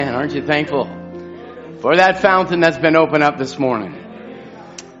And aren't you thankful for that fountain that's been opened up this morning?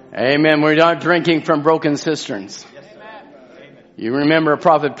 Amen. We're not drinking from broken cisterns. You remember a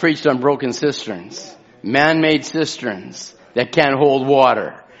prophet preached on broken cisterns, man-made cisterns that can't hold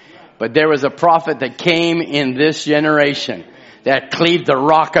water. But there was a prophet that came in this generation that cleaved the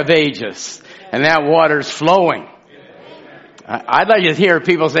rock of ages, and that water's flowing. I'd like to hear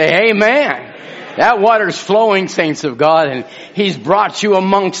people say, amen. That water's flowing, saints of God, and He's brought you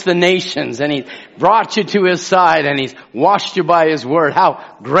amongst the nations, and He's brought you to His side, and He's washed you by His word.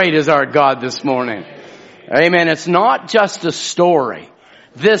 How great is our God this morning. Amen. It's not just a story.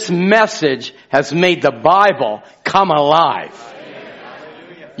 This message has made the Bible come alive.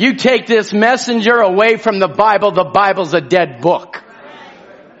 You take this messenger away from the Bible's a dead book.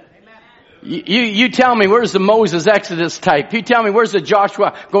 You tell me, where's the Moses Exodus type? You tell me, where's the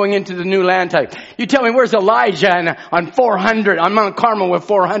Joshua going into the new land type? You tell me, where's Elijah on Mount Carmel with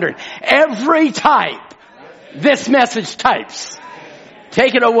 400? Every type, this message types.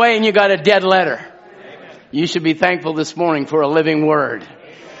 Take it away and you got a dead letter. You should be thankful this morning for a living word.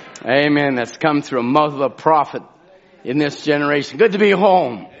 Amen. That's come through a mouth of a prophet in this generation. Good to be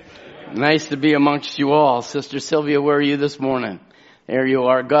home. Nice to be amongst you all. Sister Sylvia, where are you this morning? There you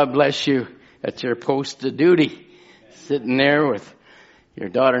are. God bless you at your post of duty. Sitting there with your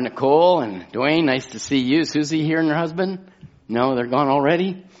daughter Nicole and Dwayne. Nice to see you. Susie here and her husband? No, they're gone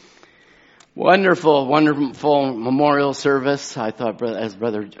already? Wonderful, wonderful memorial service. I thought,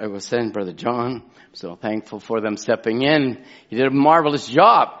 I was saying, Brother John, I'm so thankful for them stepping in. He did a marvelous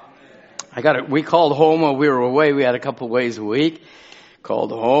job. We called home while we were away. We had a couple ways a week.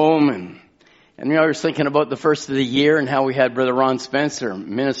 Called home and I was thinking about the first of the year and how we had Brother Ron Spencer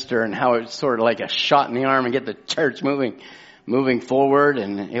minister and how it's sort of like a shot in the arm and get the church moving forward.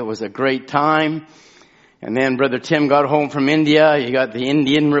 And it was a great time. And then Brother Tim got home from India. He got the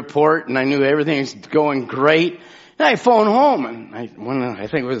Indian report and I knew everything was going great. And I phoned home and I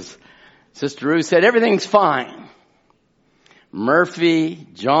think it was Sister Ruth said, everything's fine. Murphy,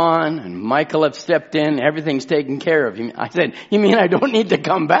 John, and Michael have stepped in. Everything's taken care of. I said, you mean I don't need to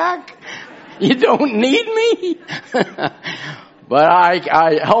come back? You don't need me? But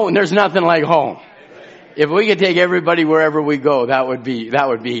home, there's nothing like home. If we could take everybody wherever we go, that would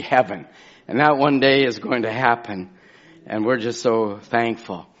be heaven. And that one day is going to happen. And we're just so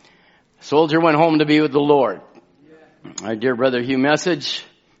thankful. Soldier went home to be with the Lord. My dear brother Hugh Message,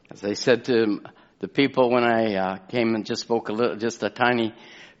 as I said to the people when I came and just spoke just a tiny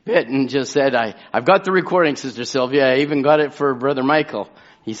bit and just said, I've got the recording, Sister Sylvia. I even got it for Brother Michael.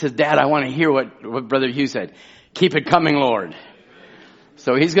 He said, Dad, I want to hear what Brother Hugh said. Keep it coming, Lord.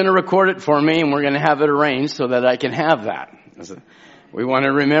 So he's going to record it for me and we're going to have it arranged so that I can have that. We want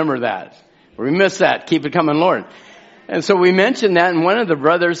to remember that. We miss that. Keep it coming, Lord. And so we mentioned that, and one of the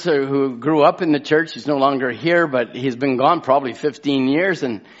brothers who grew up in the church, he's no longer here, but he's been gone probably 15 years,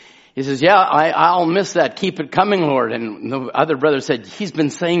 and he says, yeah, I'll miss that. Keep it coming, Lord. And the other brother said, he's been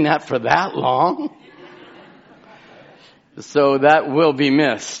saying that for that long? So that will be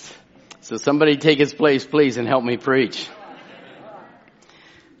missed. So somebody take his place, please, and help me preach.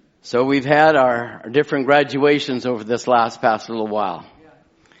 So we've had our different graduations over this past little while.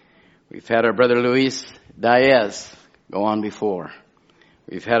 We've had our brother Luis Diaz go on before.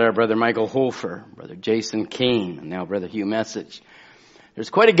 We've had our brother Michael Hofer, brother Jason Keane, and now brother Hugh Message. There's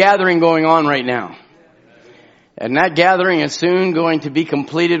quite a gathering going on right now. And that gathering is soon going to be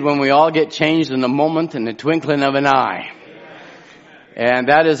completed when we all get changed in a moment, in the twinkling of an eye. And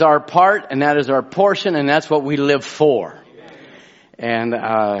that is our part, and that is our portion, and that's what we live for. And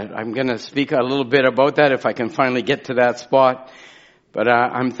I'm going to speak a little bit about that if I can finally get to that spot. But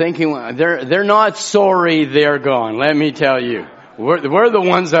I'm thinking they're not sorry they're gone. Let me tell you, we're the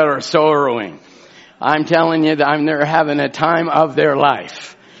ones that are sorrowing. I'm telling you that they're having a time of their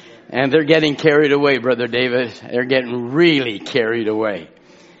life. And they're getting carried away, Brother David. They're getting really carried away.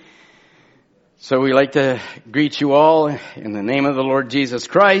 So we like to greet you all in the name of the Lord Jesus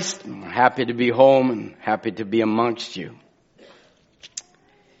Christ. We're happy to be home and happy to be amongst you.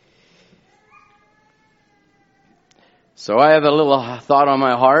 So I have a little thought on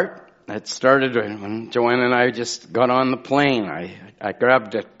my heart. It started when Joanne and I just got on the plane. I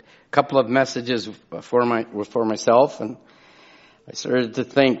grabbed a couple of messages for myself, and I started to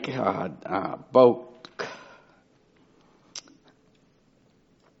think about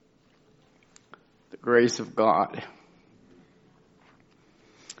the grace of God.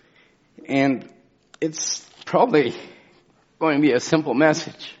 And it's probably going to be a simple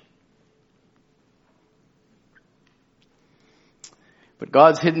message. But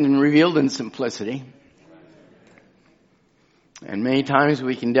God's hidden and revealed in simplicity. And many times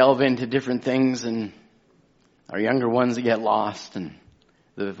we can delve into different things, and our younger ones get lost in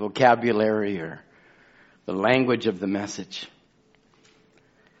the vocabulary or the language of the message.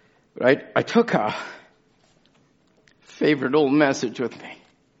 But I took a favorite old message with me.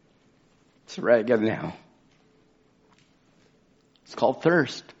 It's ragged now. It's called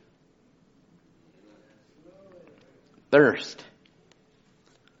Thirst. Thirst.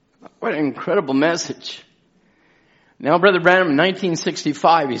 What an incredible message. Now, Brother Branham, in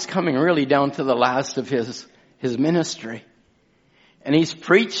 1965, he's coming really down to the last of his ministry. And he's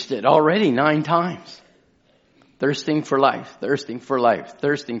preached it already 9 times. Thirsting for life, thirsting for life,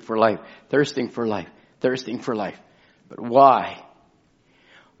 thirsting for life, thirsting for life, thirsting for life. But why?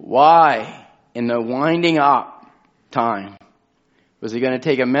 Why, in the winding up time, was he going to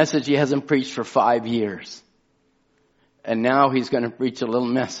take a message he hasn't preached for 5 years? And now he's going to preach a little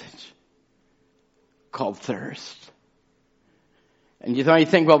message called thirst. And you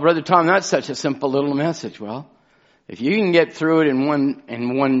think, well, Brother Tom, that's such a simple little message. Well, if you can get through it in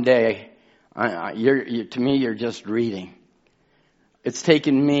one day, to me, you're just reading. It's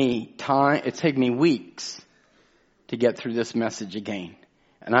taken me time. It's taken me weeks to get through this message again.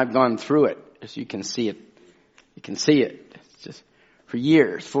 And I've gone through it, as you can see it. You can see it. It's just for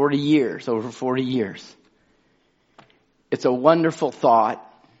years, 40 years, over 40 years. It's a wonderful thought,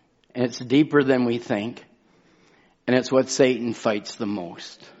 and it's deeper than we think. And it's what Satan fights the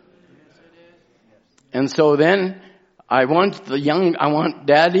most. And so then, I want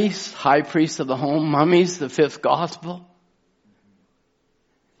daddies, high priests of the home, mummies, the 5th gospel.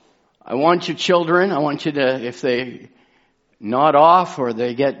 I want your children, I want you to, if they nod off or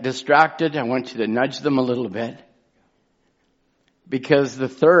they get distracted, I want you to nudge them a little bit. Because the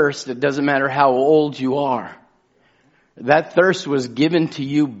thirst, it doesn't matter how old you are. That thirst was given to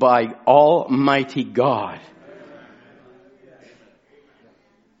you by Almighty God.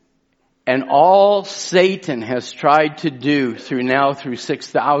 And all Satan has tried to do through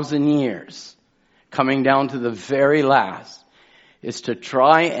 6,000 years, coming down to the very last, is to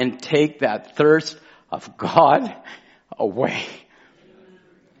try and take that thirst of God away.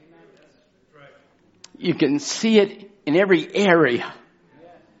 You can see it in every area.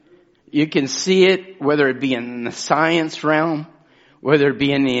 You can see it whether it be in the science realm, whether it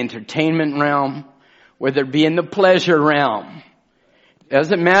be in the entertainment realm, whether it be in the pleasure realm.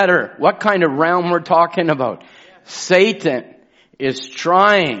 Doesn't matter what kind of realm we're talking about. Satan is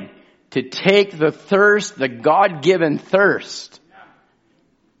trying to take the thirst, the God-given thirst,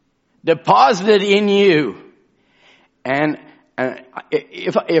 deposit it in you. And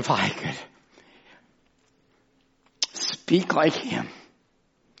if I could speak like him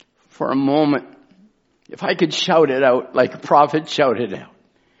for a moment, if I could shout it out like a prophet shouted out.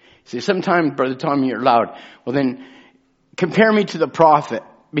 See, sometimes, Brother Tommy, you're loud. Well, then compare me to the prophet,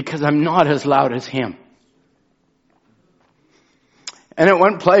 because I'm not as loud as him. And at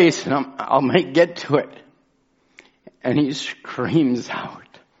one place, and I'll might get to it, and he screams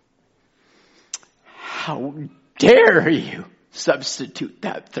out, "How dare you substitute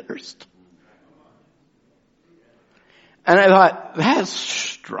that thirst?" And I thought, that's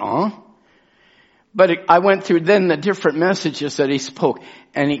strong. But I went through then the different messages that he spoke,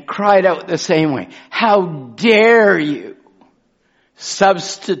 and he cried out the same way. How dare you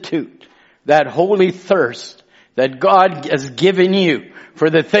substitute that holy thirst that God has given you for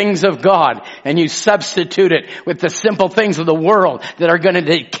the things of God, and you substitute it with the simple things of the world that are going to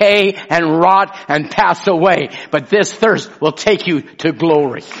decay and rot and pass away. But this thirst will take you to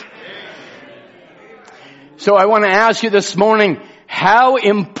glory. So I want to ask you this morning, how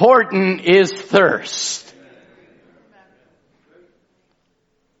important is thirst?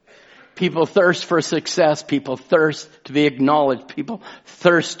 People thirst for success. People thirst to be acknowledged. People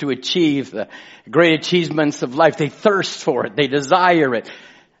thirst to achieve the great achievements of life. They thirst for it. They desire it.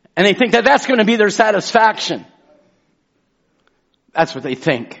 And they think that that's going to be their satisfaction. That's what they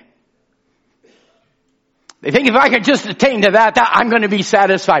think. They think if I could just attain to that, I'm going to be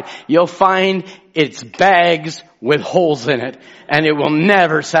satisfied. You'll find it's bags with holes in it, and it will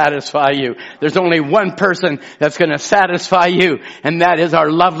never satisfy you. There's only one person that's going to satisfy you, and that is our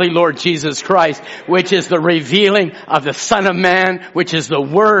lovely Lord Jesus Christ, which is the revealing of the Son of Man, which is the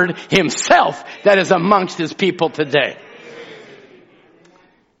Word Himself that is amongst His people today.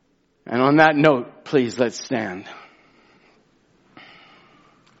 And on that note, please let's stand.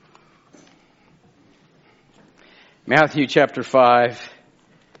 Matthew chapter 5.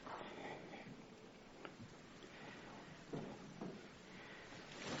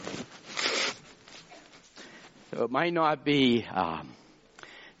 So it might not be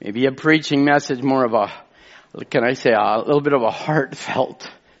maybe a preaching message, more of can I say, a little bit of a heartfelt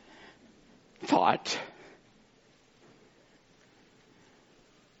thought.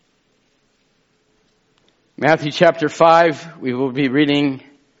 Matthew chapter 5, we will be reading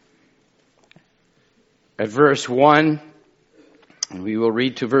at verse 1, and we will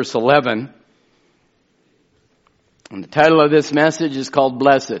read to verse 11. And the title of this message is called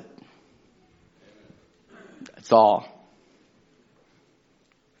Blessed. That's all.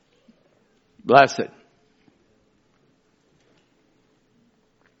 Blessed.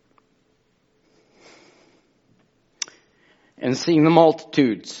 And seeing the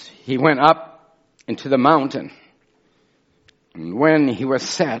multitudes, he went up into the mountain. And when he was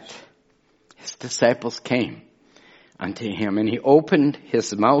set, his disciples came unto him, and he opened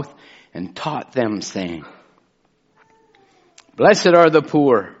his mouth and taught them, saying, Blessed are the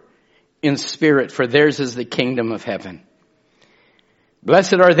poor in spirit, for theirs is the kingdom of heaven.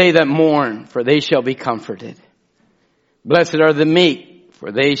 Blessed are they that mourn, for they shall be comforted. Blessed are the meek,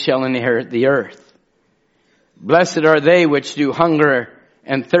 for they shall inherit the earth. Blessed are they which do hunger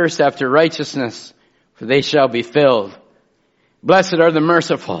and thirst after righteousness, for they shall be filled. Blessed are the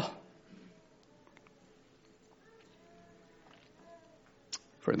merciful,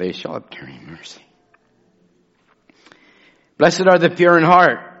 for they shall obtain mercy. Blessed are the pure in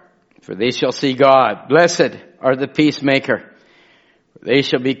heart, for they shall see God. Blessed are the peacemaker, for they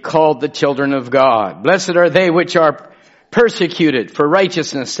shall be called the children of God. Blessed are they which are persecuted for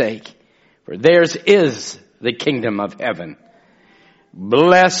righteousness' sake, for theirs is the kingdom of heaven.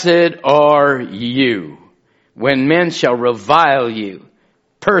 Blessed are you when men shall revile you,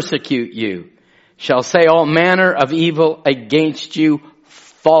 persecute you, shall say all manner of evil against you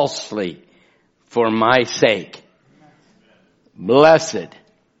falsely for my sake. Blessed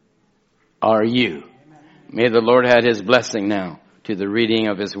are you. May the Lord add his blessing now to the reading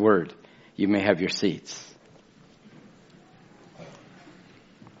of his word. You may have your seats.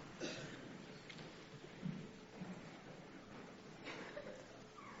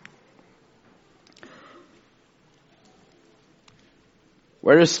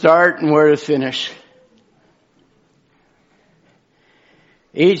 Where to start and where to finish.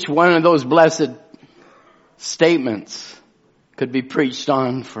 Each one of those blessed statements could be preached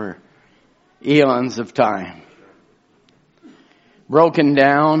on for eons of time. Broken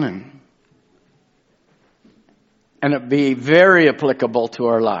down and it'd be very applicable to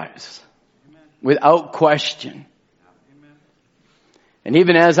our lives. Without question. And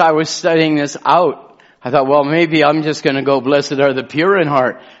even as I was studying this out, I thought, well, maybe I'm just going to go, blessed are the pure in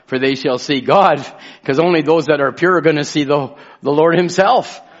heart, for they shall see God. Because only those that are pure are going to see the Lord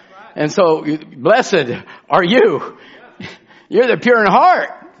himself. And so, blessed are you. You're the pure in heart.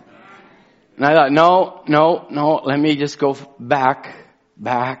 And I thought, no, let me just go back.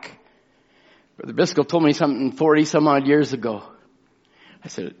 Brother Biscoe told me something 40 some odd years ago. I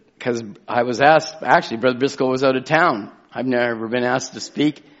said, because I was asked, actually Brother Biscoe was out of town. I've never been asked to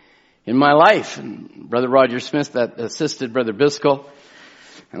speak in my life. And Brother Roger Smith that assisted Brother Biscoe.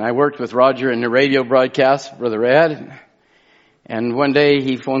 And I worked with Roger in the radio broadcast, Brother Ed. And one day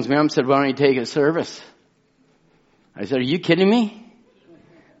he phones me up and said, why don't you take a service? I said, are you kidding me?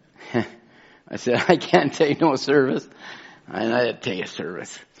 I said, I can't take no service. And I had to take a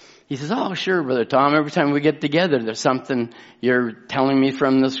service. He says, oh, sure, Brother Tom. Every time we get together, there's something you're telling me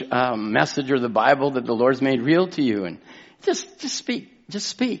from this message or the Bible that the Lord's made real to you. And just speak. Just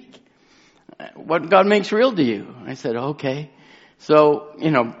speak. What God makes real to you. I said, okay. So,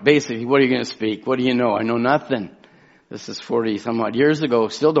 basically, what are you going to speak? What do you know? I know nothing. This is 40 some odd years ago.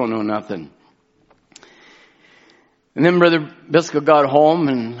 Still don't know nothing. And then Brother Biscoe got home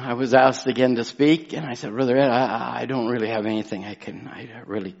and I was asked again to speak. And I said, Brother Ed, I don't really have anything I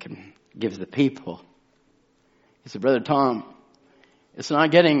really can give the people. He said, Brother Tom, it's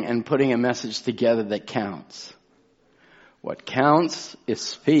not getting and putting a message together that counts. What counts is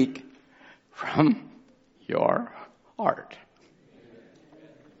speak from your heart.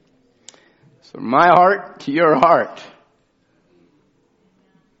 So my heart to your heart.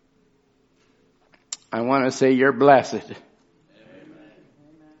 I want to say you're blessed.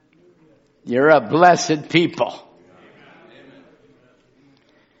 You're a blessed people.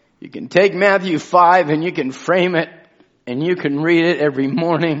 You can take Matthew 5 and you can frame it and you can read it every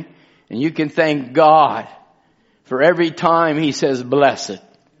morning and you can thank God for every time he says blessed.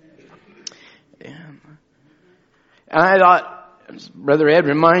 And I thought, Brother Ed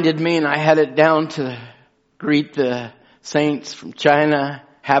reminded me, and I had it down to greet the saints from China,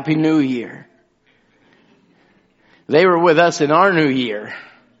 Happy New Year. They were with us in our new year.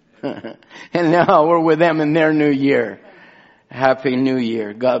 And now we're with them in their new year. Happy New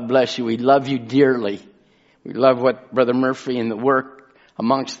Year. God bless you. We love you dearly. We love what Brother Murphy and the work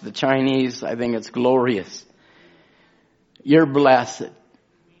amongst the Chinese. I think it's glorious. You're blessed.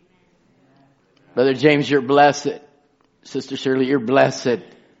 Brother James, you're blessed. Sister Shirley, you're blessed.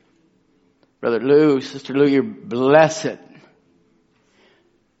 Brother Lou, Sister Lou, you're blessed.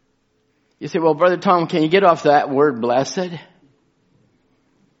 You say, well, Brother Tom, can you get off that word blessed?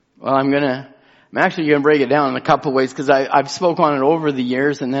 Well, I'm actually going to break it down in a couple ways because I've spoke on it over the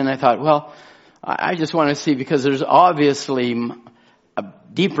years, and then I thought, well, I just want to see, because there's obviously a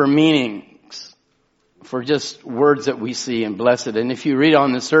deeper meanings for just words that we see in blessed. And if you read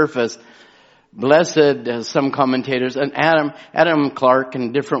on the surface, blessed, some commentators, and Adam Clark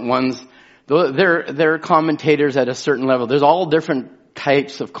and different ones, they're commentators at a certain level. There's all different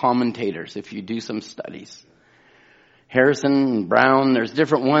types of commentators if you do some studies. Harrison and Brown, there's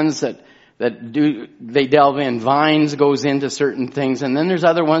different ones that they delve in. Vines goes into certain things, and then there's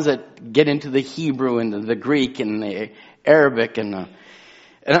other ones that get into the Hebrew and the Greek and the Arabic and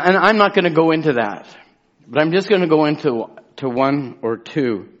I'm not going to go into that, but I'm just going to go into one or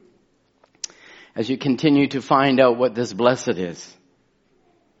two as you continue to find out what this blessed is.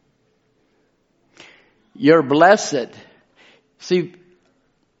 You're blessed. See,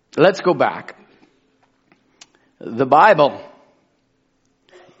 let's go back. The Bible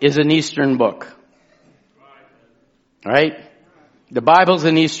is an Eastern book. Right? The Bible's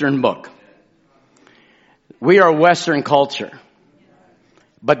an Eastern book. We are Western culture.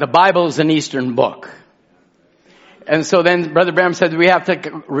 But the Bible is an Eastern book. And so then Brother Branham said we have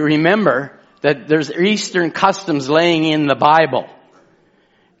to remember that there's Eastern customs laying in the Bible.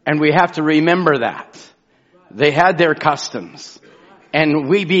 And we have to remember that. They had their customs. And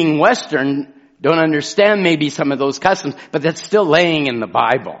we being Western don't understand maybe some of those customs, but that's still laying in the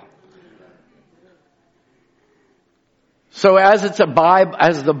Bible. So as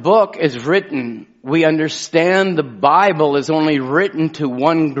the book is written, we understand the Bible is only written to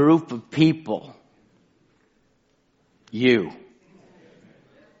one group of people. You.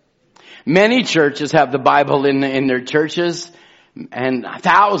 Many churches have the Bible in their churches, and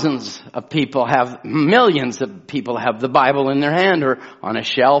millions of people have the Bible in their hand or on a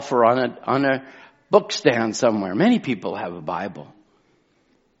shelf or on a book stand somewhere. Many people have a Bible.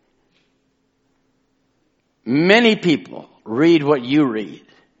 Many people read what you read.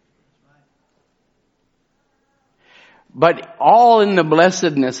 But all in the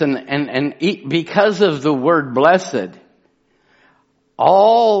blessedness and because of the word blessed,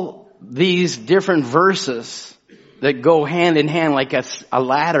 all these different verses that go hand in hand like a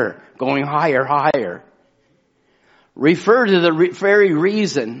ladder going higher, refer to the very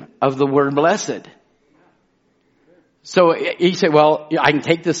reason of the word blessed. So you say, well, I can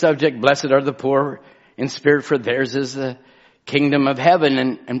take the subject, blessed are the poor in spirit, for theirs is the kingdom of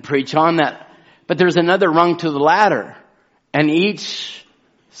heaven, and preach on that. But there's another rung to the ladder. And each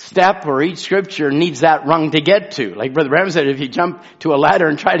step or each scripture needs that rung to get to. Like Brother Branham said, if you jump to a ladder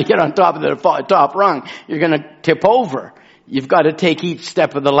and try to get on top of the top rung, you're going to tip over. You've got to take each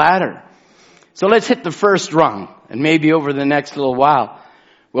step of the ladder. So let's hit the first rung. And maybe over the next little while,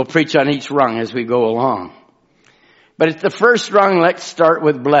 we'll preach on each rung as we go along. But at the first rung, let's start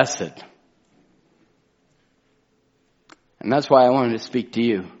with blessed. And that's why I wanted to speak to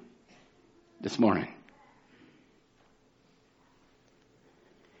you this morning.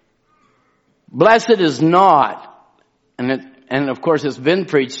 Blessed is not, and of course it's been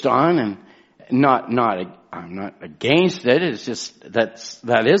preached on, and I'm not against it. It's just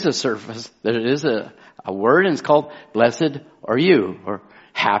that is a surface. That it is a word, and it's called blessed are you, or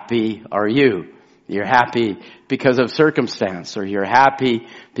happy are you. You're happy because of circumstance, or you're happy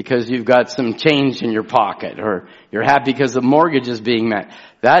because you've got some change in your pocket, or you're happy because the mortgage is being met.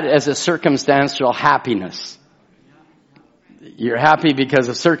 That is a circumstantial happiness. You're happy because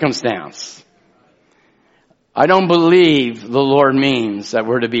of circumstance. I don't believe the Lord means that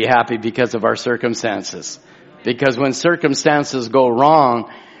we're to be happy because of our circumstances. Because when circumstances go wrong,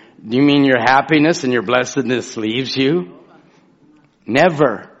 do you mean your happiness and your blessedness leaves you?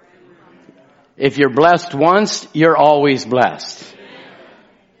 Never. If you're blessed once, you're always blessed.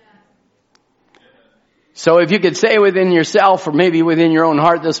 So if you could say within yourself or maybe within your own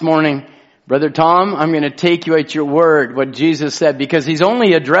heart this morning, Brother Tom, I'm going to take you at your word, what Jesus said, because he's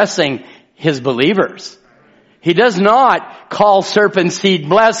only addressing his believers. He does not call serpent seed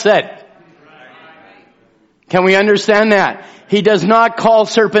blessed. Can we understand that? He does not call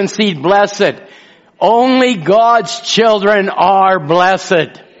serpent seed blessed. Only God's children are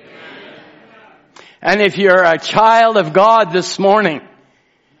blessed. And if you're a child of God this morning,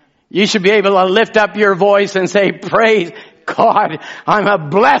 you should be able to lift up your voice and say, praise God, I'm a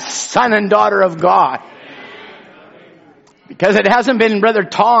blessed son and daughter of God. Because it hasn't been Brother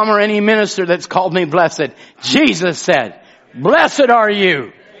Tom or any minister that's called me blessed. Jesus said, blessed are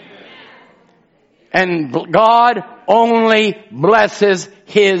you. And God only blesses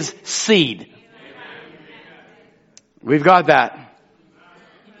His seed. We've got that.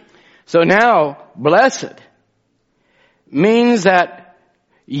 So now, blessed means that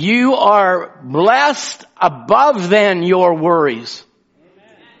you are blessed above then your worries.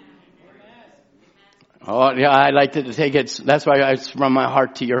 Oh, yeah, I like to take it. That's why it's from my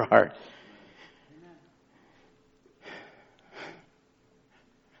heart to your heart.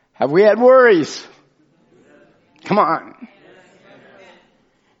 Have we had worries? Come on.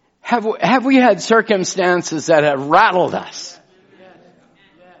 Have we had circumstances that have rattled us?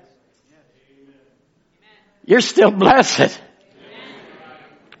 You're still blessed.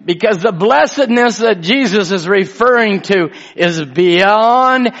 Because the blessedness that Jesus is referring to is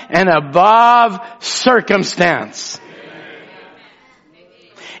beyond and above circumstance.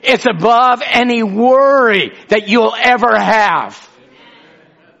 It's above any worry that you'll ever have.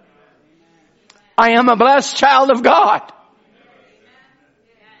 I am a blessed child of God.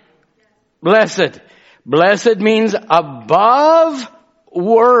 Blessed. Blessed means above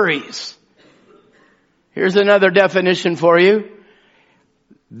worries. Here's another definition for you.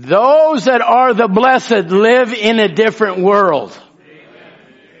 Those that are the blessed live in a different world.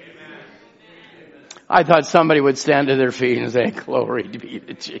 I thought somebody would stand to their feet and say, glory be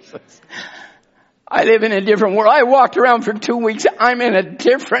to Jesus. I live in a different world. I walked around for 2 weeks. I'm in a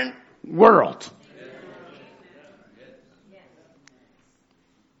different world.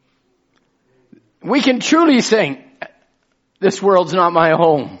 We can truly sing, this world's not my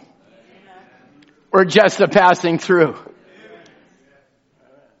home. We're just a passing through.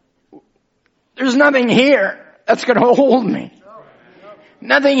 There's nothing here that's going to hold me.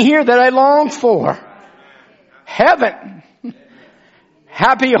 Nothing here that I long for. Heaven.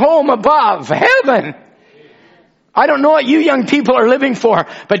 Happy home above. Heaven. I don't know what you young people are living for,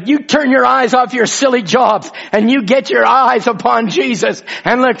 but you turn your eyes off your silly jobs and you get your eyes upon Jesus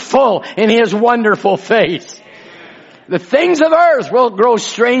and look full in His wonderful face. The things of earth will grow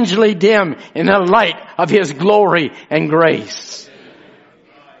strangely dim in the light of His glory and grace.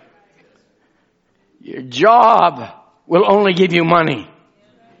 Your job will only give you money.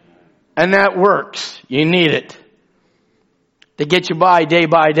 And that works. You need it to get you by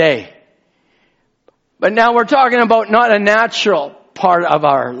day. But now we're talking about not a natural part of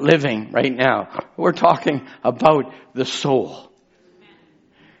our living right now. We're talking about the soul.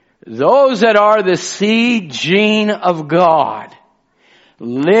 Those that are the seed gene of God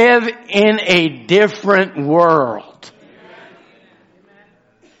live in a different world.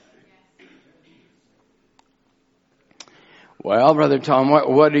 Well, Brother Tom,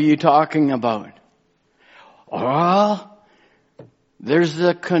 what are you talking about? Well, there's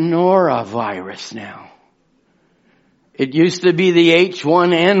the Kenora virus now. It used to be the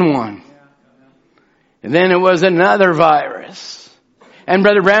H1N1. And then it was another virus. And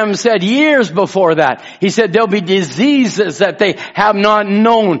Brother Branham said years before that, he said there'll be diseases that they have not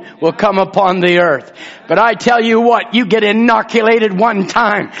known will come upon the earth. But I tell you what, you get inoculated one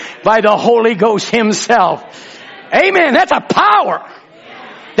time by the Holy Ghost Himself. Amen. That's a power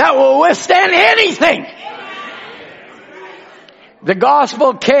that will withstand anything. The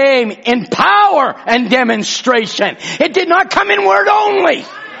gospel came in power and demonstration. It did not come in word only.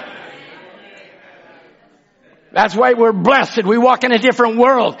 That's why we're blessed. We walk in a different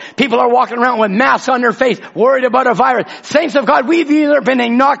world. People are walking around with masks on their face, worried about a virus. Saints of God, we've either been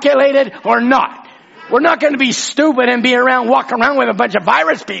inoculated or not. We're not going to be stupid and be walking around with a bunch of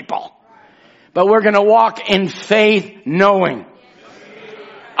virus people. But we're going to walk in faith knowing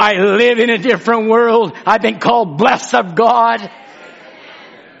I live in a different world. I've been called blessed of God.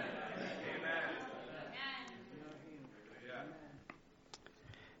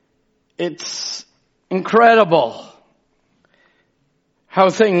 It's incredible how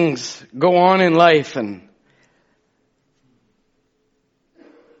things go on in life. And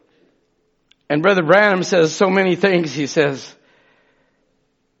Brother Branham says so many things. He says,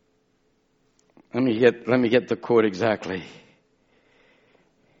 let me get the quote exactly.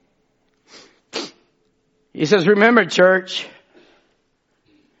 He says, remember, church,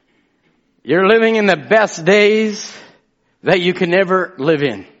 you're living in the best days that you can ever live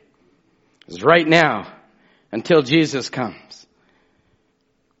in. It's right now until Jesus comes.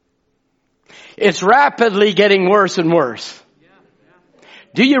 It's rapidly getting worse and worse.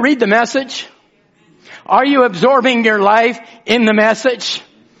 Do you read the message? Are you absorbing your life in the message?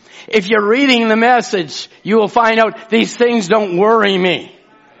 If you're reading the message, you will find out these things don't worry me.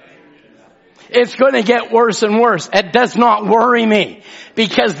 It's going to get worse and worse. It does not worry me,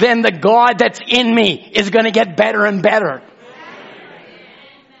 because then the God that's in me is going to get better and better.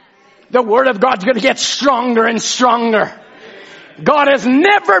 The Word of God's going to get stronger and stronger. God has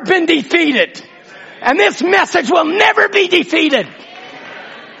never been defeated. And this message will never be defeated.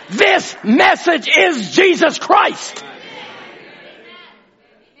 This message is Jesus Christ.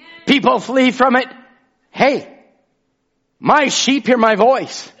 People flee from it. Hey, my sheep hear my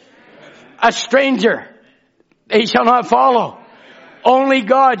voice. A stranger they shall not follow. Only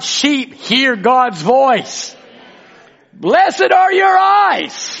God's sheep hear God's voice. Blessed are your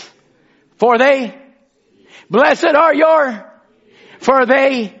eyes, blessed are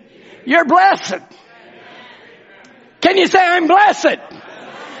you're blessed. Can you say, I'm blessed?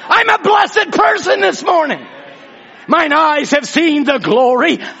 I'm a blessed person this morning. Mine eyes have seen the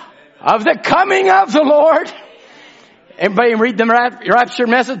glory of the coming of the Lord. Everybody read the rapture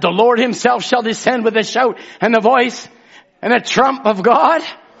message. The Lord himself shall descend with a shout and the voice and a trump of God.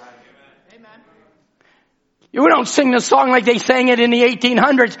 We don't sing the song like they sang it in the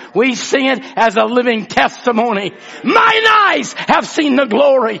 1800s. We sing it as a living testimony. Mine eyes have seen the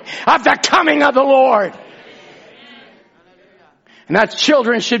glory of the coming of the Lord. And that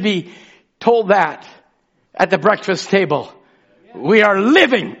children should be told that at the breakfast table. We are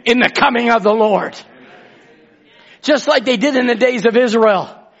living in the coming of the Lord. Just like they did in the days of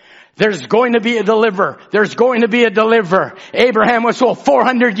Israel. There's going to be a deliverer. There's going to be a deliverer. Abraham was told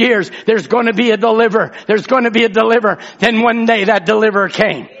 400 years. There's going to be a deliverer. There's going to be a deliverer. Then one day that deliverer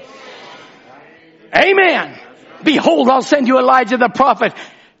came. Amen. Behold, I'll send you Elijah the prophet.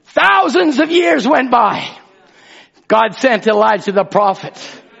 Thousands of years went by. God sent Elijah the prophet.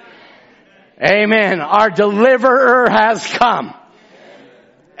 Amen. Our deliverer has come.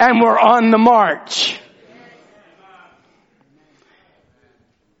 And we're on the march.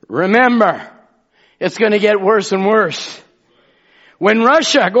 Remember, it's going to get worse and worse. When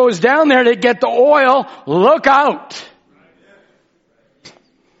Russia goes down there to get the oil, look out.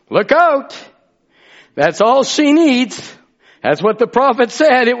 Look out. That's all she needs. That's what the prophet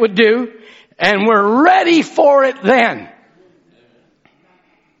said it would do. And we're ready for it then.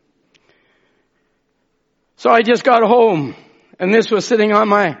 So I just got home, and this was sitting on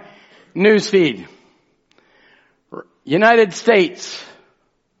my news feed. United States.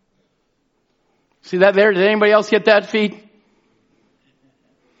 See that there? Did anybody else get that feed?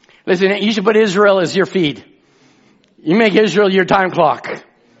 Listen, you should put Israel as your feed. You make Israel your time clock.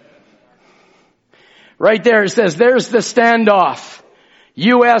 Right there it says, there's the standoff.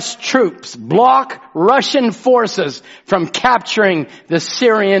 U.S. troops block Russian forces from capturing the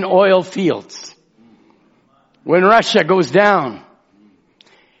Syrian oil fields. When Russia goes down.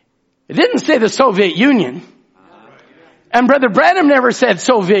 It didn't say the Soviet Union. And Brother Branham never said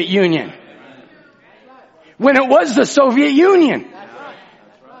Soviet Union. When it was the Soviet Union.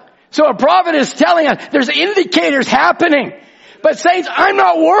 So a prophet is telling us there's indicators happening. But saints, I'm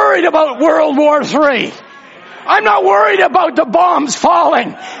not worried about World War III. I'm not worried about the bombs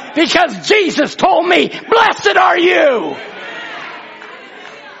falling. Because Jesus told me, blessed are you.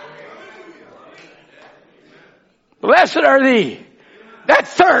 Blessed are thee that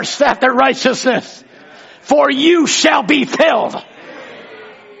thirst after righteousness. For you shall be filled.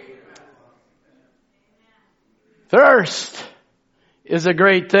 Thirst is a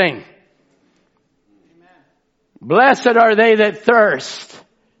great thing. Blessed are they that thirst.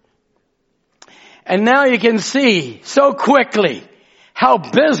 And now you can see so quickly how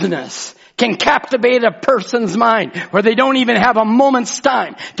business can captivate a person's mind where they don't even have a moment's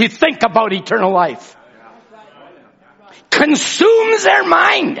time to think about eternal life. Consumes their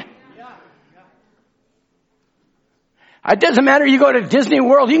mind. It doesn't matter, you go to Disney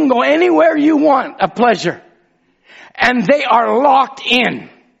World, you can go anywhere you want of pleasure. And they are locked in,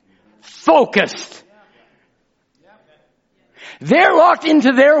 focused. They're locked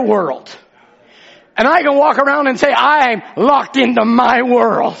into their world. And I can walk around and say, I'm locked into my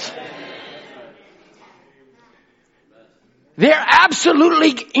world. They're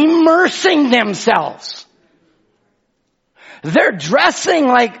absolutely immersing themselves. They're dressing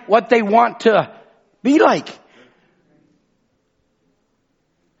like what they want to be like.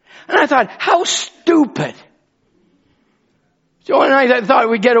 And I thought, how stupid. Joe and I thought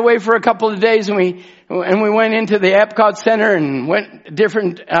we'd get away for a couple of days, and we went into the Epcot Center and went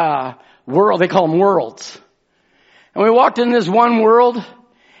different world. They call them worlds. And we walked in this one world,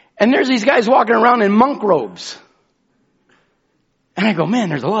 and there's these guys walking around in monk robes. And I go, man,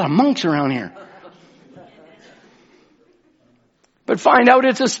 there's a lot of monks around here. But find out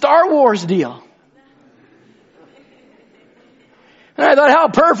it's a Star Wars deal. And I thought, how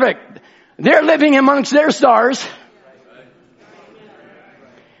perfect. They're living amongst their stars.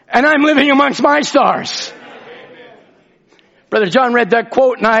 And I'm living amongst my stars. Brother John read that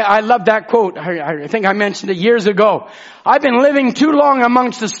quote, and I love that quote. I think I mentioned it years ago. I've been living too long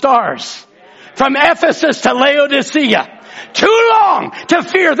amongst the stars. From Ephesus to Laodicea. Too long to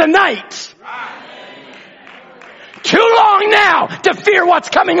fear the night. Too long now to fear what's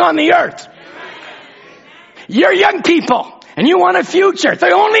coming on the earth. You're young people, and you want a future.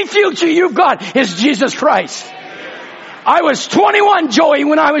 The only future you've got is Jesus Christ. I was 21, Joey,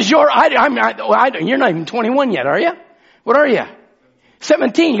 when I was you're not even 21 yet, are you? What are you?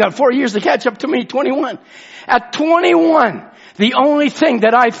 17. You got 4 years to catch up to me, 21. At 21, the only thing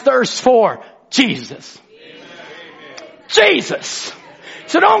that I thirst for, Jesus. Jesus.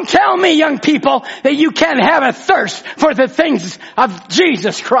 So don't tell me, young people, that you can't have a thirst for the things of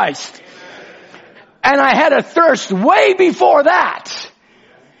Jesus Christ. And I had a thirst way before that.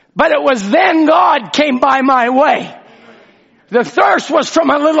 But it was then God came by my way. The thirst was from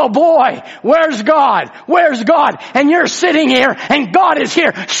a little boy. Where's God? Where's God? And you're sitting here and God is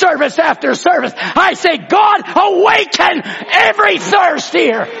here service after service. I say, God, awaken every thirst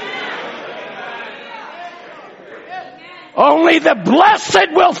here. Only the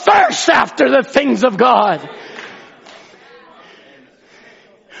blessed will thirst after the things of God.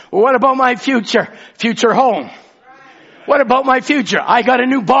 What about my future? Future home. What about my future? I got a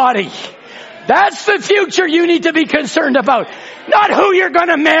new body. That's the future you need to be concerned about. Not who you're going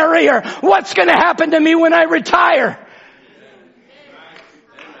to marry or what's going to happen to me when I retire.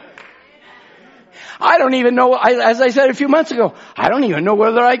 I don't even know, as I said a few months ago, I don't even know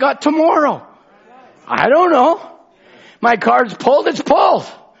whether I got tomorrow. I don't know. My card's pulled, it's pulled.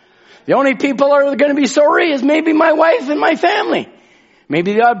 The only people that are going to be sorry is maybe my wife and my family.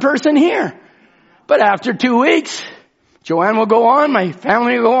 Maybe the odd person here. But after 2 weeks, Joanne will go on, my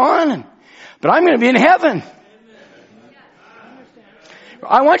family will go on, but I'm going to be in heaven.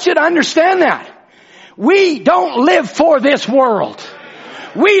 I want you to understand that. We don't live for this world.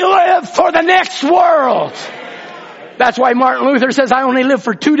 We live for the next world. That's why Martin Luther says, I only live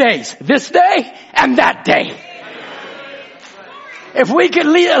for 2 days. This day and that day. If we could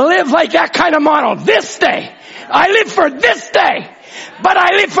live like that kind of model, this day, I live for this day, but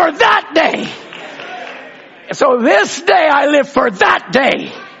I live for that day. So this day I live for that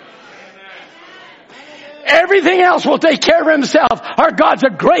day. Everything else will take care of himself. Our God's a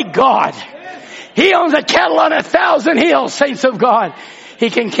great God. He owns a cattle on 1,000 hills, saints of God. He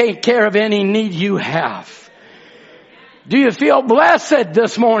can take care of any need you have. Do you feel blessed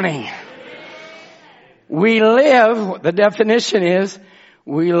this morning? We live, the definition is,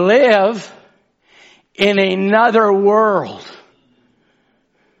 we live in another world.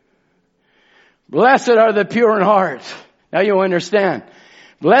 Blessed are the pure in heart. Now you understand.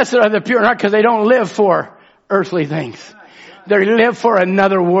 Blessed are the pure in heart because they don't live for earthly things. They live for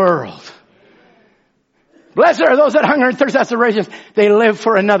another world. Blessed are those that hunger and thirst after righteousness. They live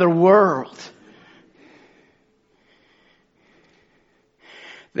for another world.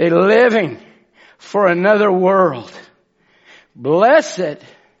 They're living for another world. Blessed.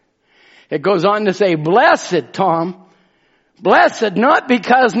 It goes on to say, blessed, Tom. Blessed not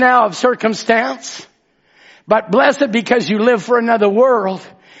because now of circumstance, but blessed because you live for another world.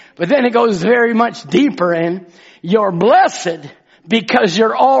 But then it goes very much deeper in, you're blessed because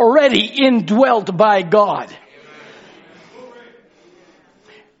you're already indwelt by God.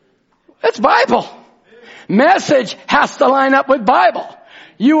 That's Bible. Message has to line up with Bible.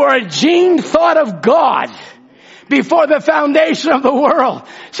 You are a gene thought of God before the foundation of the world.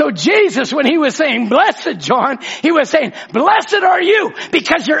 So Jesus, when he was saying, blessed, John, he was saying, blessed are you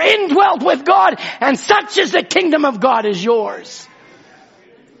because you're indwelt with God and such is the kingdom of God is yours.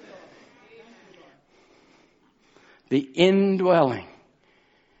 The indwelling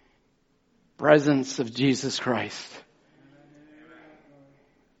presence of Jesus Christ.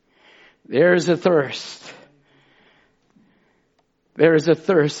 There's a thirst. There is a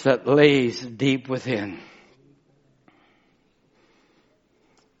thirst that lays deep within.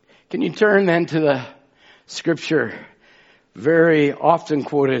 Can you turn then to the scripture very often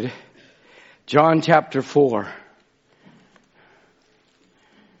quoted, John chapter 4.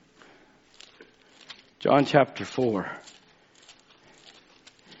 John chapter 4.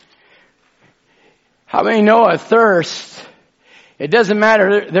 How many know a thirst? It doesn't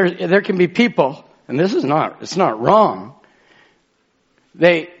matter. There can be people, and it's not wrong.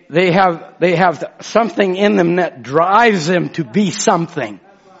 They have something in them that drives them to be something.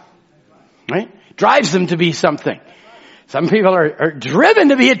 Right? Drives them to be something. Some people are driven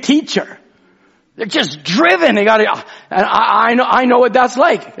to be a teacher. They're just driven. They gotta, and I know what that's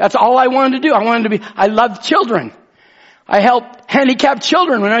like. That's all I wanted to do. I loved children. I helped handicapped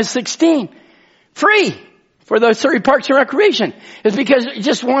children when I was 16. Free for the Surrey Parks and Recreation. It's because I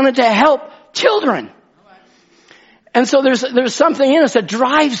just wanted to help children. And so there's something in us that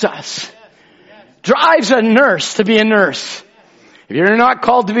drives us. Drives a nurse to be a nurse. If you're not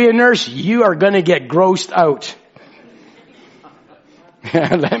called to be a nurse, you are going to get grossed out.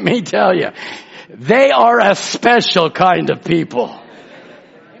 Let me tell you. They are a special kind of people.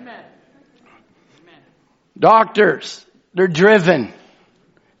 Amen. Doctors, they're driven.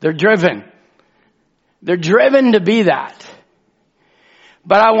 They're driven. They're driven to be that.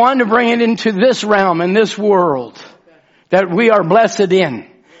 But I want to bring it into this realm, in this world that we are blessed in,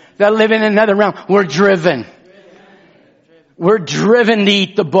 that live in another realm. We're driven. We're driven to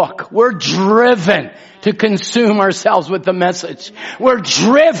eat the book. We're driven to consume ourselves with the message. We're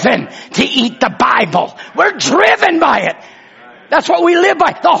driven to eat the Bible. We're driven by it. That's what we live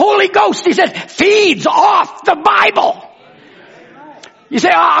by. The Holy Ghost, he said, feeds off the Bible. You say,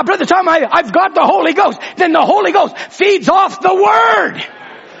 Brother Tom, I've got the Holy Ghost. Then the Holy Ghost feeds off the Word.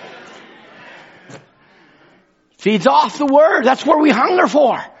 Feeds off the Word. That's where we hunger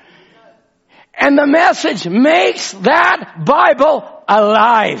for. And the message makes that Bible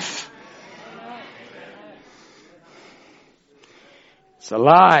alive. It's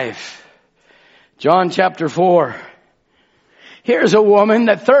alive. John chapter 4. Here's a woman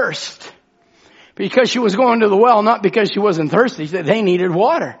that thirsts. Because she was going to the well, not because she wasn't thirsty. They needed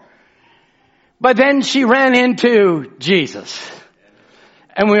water. But then she ran into Jesus.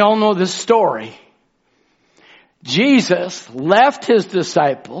 And we all know this story. Jesus left his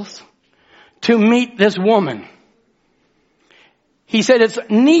disciples to meet this woman. He said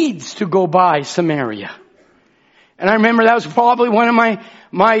it needs to go by Samaria. And I remember that was probably one of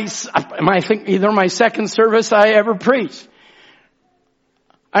I think either my second service I ever preached.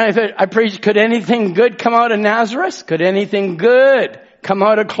 And I preached, could anything good come out of Nazareth? Could anything good come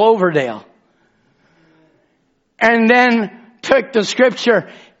out of Cloverdale? And then took the scripture,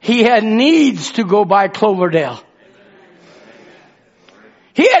 he had needs to go by Cloverdale.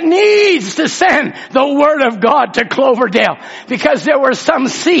 He had needs to send the Word of God to Cloverdale because there was some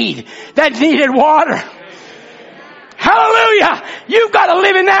seed that needed water. Hallelujah! You've got to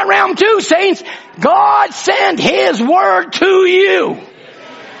live in that realm too, saints. God sent His Word to you.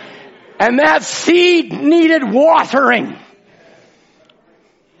 And that seed needed watering.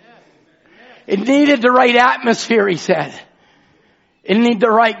 It needed the right atmosphere, he said. It needed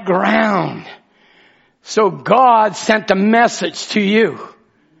the right ground. So God sent a message to you.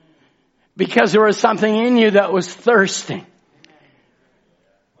 Because there was something in you that was thirsting.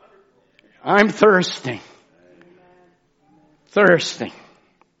 I'm thirsting. Thirsting.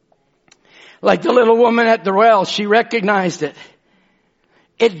 Like the little woman at the well, she recognized it.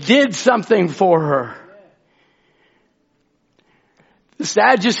 It did something for her. The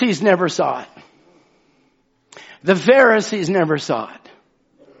Sadducees never saw it. The Pharisees never saw it.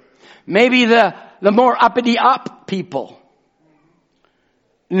 Maybe the more uppity up people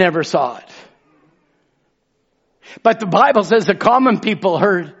never saw it. But the Bible says the common people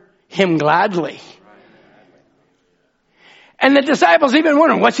heard him gladly. And the disciples even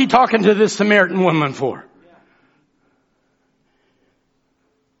wondering, what's he talking to this Samaritan woman for?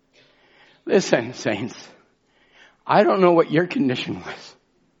 Listen, saints, I don't know what your condition was.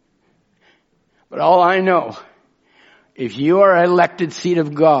 But all I know, if you are an elected seed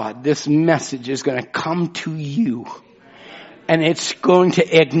of God, this message is going to come to you. And it's going to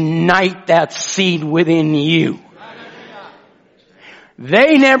ignite that seed within you.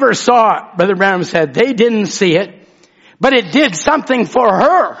 They never saw it, Brother Branham said. They didn't see it. But it did something for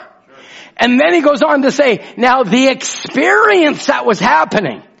her. And then he goes on to say, now the experience that was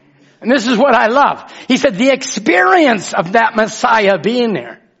happening, and this is what I love. He said the experience of that Messiah being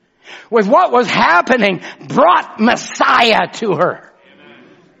there with what was happening brought Messiah to her.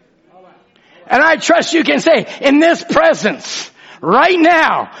 And I trust you can say, in this presence, right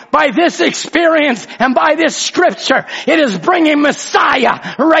now, by this experience and by this scripture, it is bringing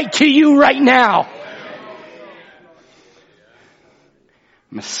Messiah right to you right now.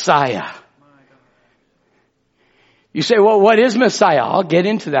 Messiah. You say, well, what is Messiah? I'll get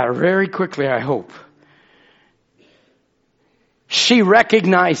into that very quickly, I hope. She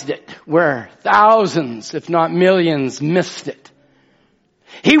recognized it where thousands, if not millions, missed it.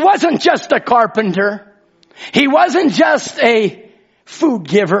 He wasn't just a carpenter. He wasn't just a food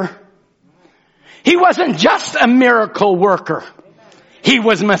giver. He wasn't just a miracle worker. He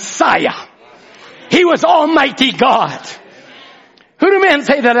was Messiah. He was Almighty God Who do men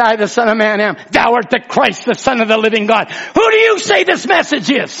say that I, the Son of Man, am? Thou art the Christ, the Son of the living God. Who do you say this message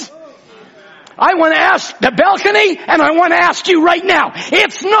is? I want to ask the balcony, and I want to ask you right now.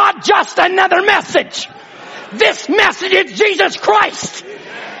 It's not just another message. This message is Jesus Christ.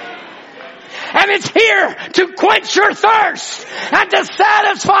 And it's here to quench your thirst and to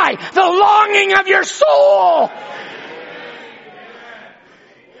satisfy the longing of your soul.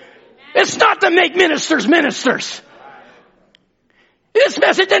 It's not to make ministers ministers. This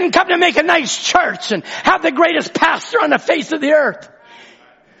message didn't come to make a nice church and have the greatest pastor on the face of the earth.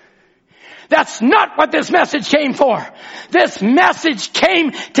 That's not what this message came for. This message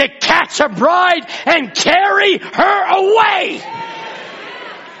came to catch a bride and carry her away.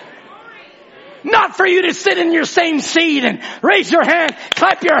 Not for you to sit in your same seat and raise your hand,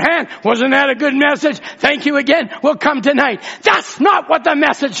 clap your hand. Wasn't that a good message? Thank you again. We'll come tonight. That's not what the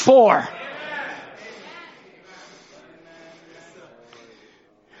message for.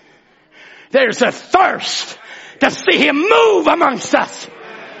 There's a thirst to see Him move amongst us.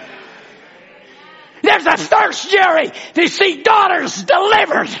 There's a thirst, Jerry, to see daughters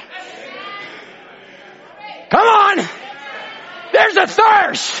delivered. Come on. There's a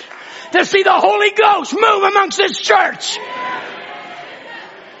thirst to see the Holy Ghost move amongst this church.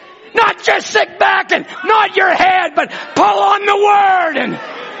 Not just sit back and nod your head, but pull on the Word. And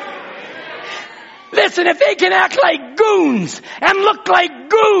listen, if they can act like goons and look like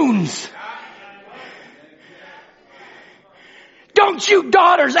goons, don't you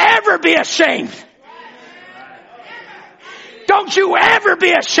daughters ever be ashamed. Don't you ever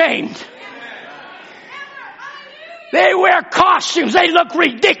be ashamed. They wear costumes. They look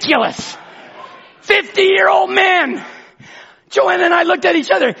ridiculous. 50-year-old men. Joanne and I looked at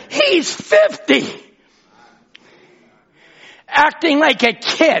each other. He's 50. Acting like a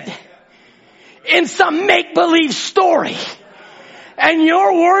kid in some make-believe story. And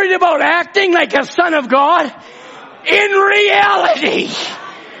you're worried about acting like a son of God? In reality,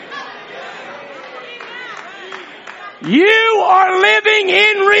 you are living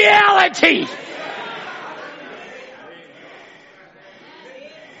in reality.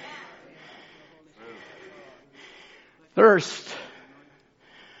 Thirst.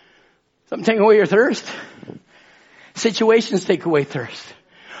 Something take away your thirst. Situations take away thirst.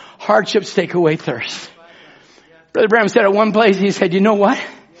 Hardships take away thirst. Brother Branham said at one place, he said, you know what?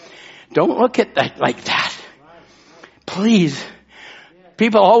 Don't look at that like that. Please.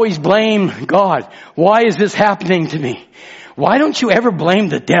 People always blame God. Why is this happening to me? Why don't you ever blame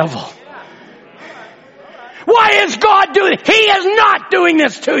the devil? Why is God doing it? He is not doing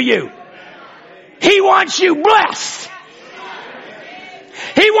this to you. He wants you blessed.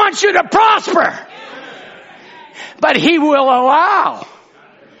 He wants you to prosper. But He will allow.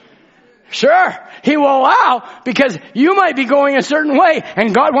 Sure, He will allow because you might be going a certain way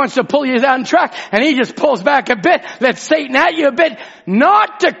and God wants to pull you down track and He just pulls back a bit, lets Satan at you a bit,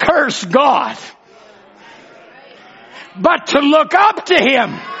 not to curse God, but to look up to Him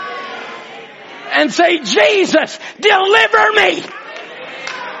and say, Jesus, deliver me.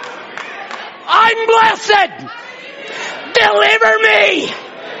 I'm blessed. Deliver me.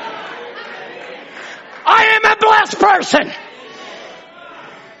 I am a blessed person.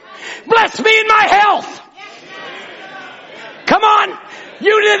 Bless me in my health. Come on.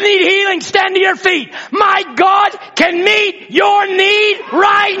 You that need healing, stand to your feet. My God can meet your need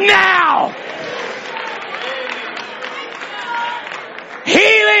right now.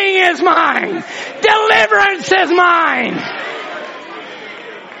 Healing is mine. Deliverance is mine.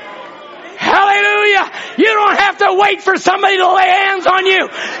 Hallelujah. You don't have to wait for somebody to lay hands on you.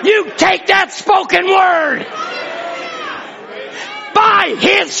 You take that spoken word. By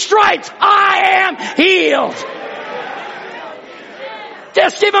His stripes I am healed.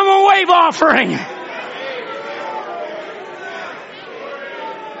 Just give Him a wave offering.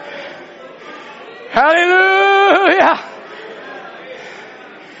 Hallelujah.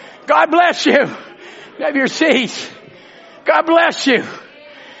 God bless you. Have your seats. God bless you.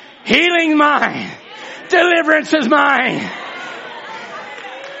 Healing mine. Deliverance is mine.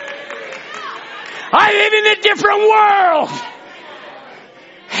 I live in a different world.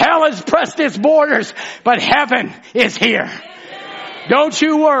 Hell has pressed its borders, but heaven is here. Don't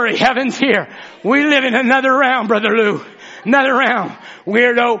you worry, heaven's here. We live in another realm, Brother Lou. Another realm.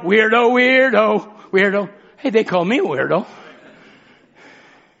 Weirdo, weirdo, weirdo, weirdo. Hey, they call me a weirdo.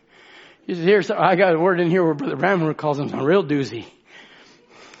 You see, here's, I got a word in here where Brother Brammer calls him a real doozy.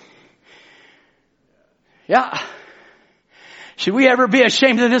 Yeah. Should we ever be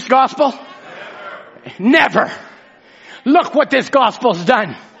ashamed of this gospel? Never. Look what this gospel's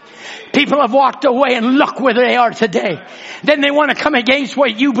done. People have walked away and look where they are today. Then they want to come against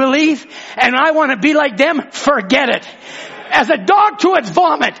what you believe, and I want to be like them. Forget it. As a dog to its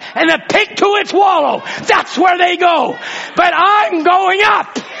vomit and a pig to its wallow, that's where they go. But I'm going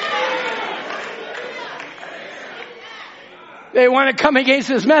up. They want to come against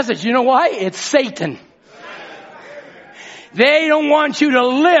this message. You know why? It's Satan. They don't want you to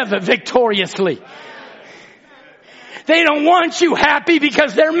live victoriously. They don't want you happy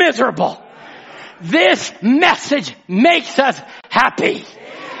because they're miserable. This message makes us happy.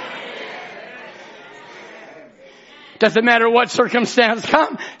 Doesn't matter what circumstance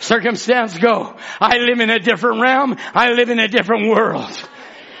come, circumstance go. I live in a different realm. I live in a different world.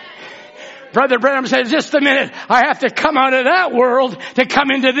 Brother Branham says, just a minute, I have to come out of that world to come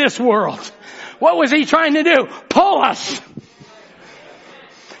into this world. What was he trying to do? Pull us.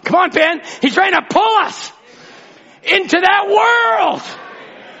 Come on, Ben. He's trying to pull us into that world.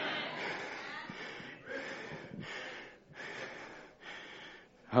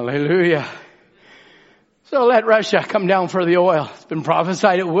 Hallelujah. So let Russia come down for the oil. It's been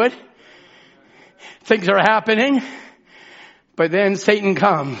prophesied it would. Things are happening. But then Satan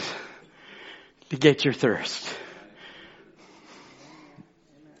comes to get your thirst.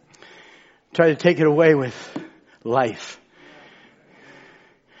 Try to take it away with life.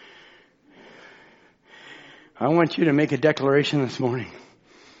 I want you to make a declaration this morning.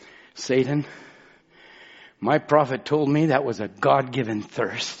 Satan, my prophet told me that was a God-given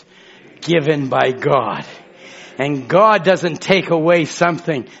thirst. Given by God. And God doesn't take away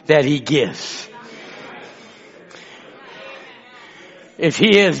something that He gives. If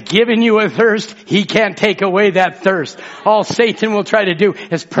He has given you a thirst, He can't take away that thirst. All Satan will try to do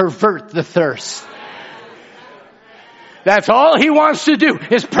is pervert the thirst. That's all he wants to do,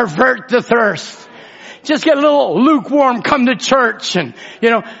 is pervert the thirst. Just get a little lukewarm, come to church and,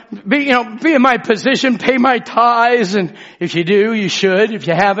 be in my position, pay my tithes. And if you do, you should. If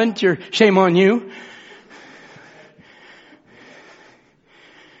you haven't, shame on you.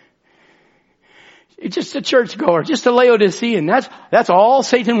 You're just a churchgoer, just a Laodicean. That's all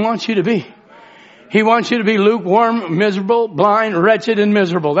Satan wants you to be. He wants you to be lukewarm, miserable, blind, wretched, and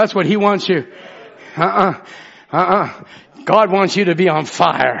miserable. That's what he wants you. God wants you to be on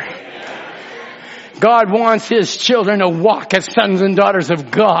fire. God wants His children to walk as sons and daughters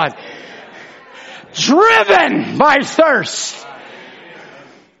of God. Driven by thirst.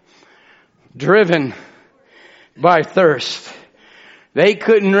 Driven by thirst. They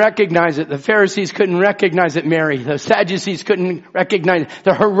couldn't recognize it. The Pharisees couldn't recognize it, Mary. The Sadducees couldn't recognize it.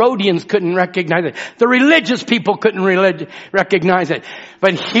 The Herodians couldn't recognize it. The religious people couldn't recognize it.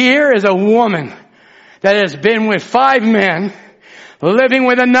 But here is a woman that has been with 5 men, living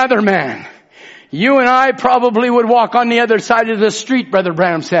with another man. You and I probably would walk on the other side of the street, Brother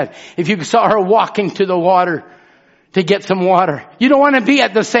Branham said, if you saw her walking to the water to get some water. You don't want to be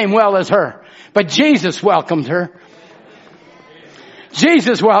at the same well as her. But Jesus welcomed her.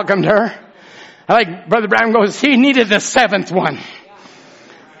 Jesus welcomed her. Like Brother Branham goes, he needed the 7th one.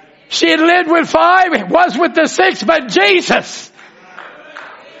 She had lived with 5, was with the 6th, but Jesus.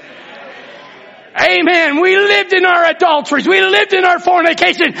 Amen. We lived in our adulteries. We lived in our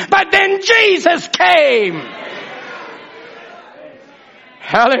fornication. But then Jesus came.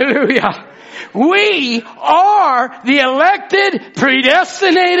 Hallelujah. We are the elected,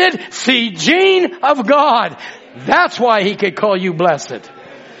 predestinated seed gene of God. That's why He could call you blessed.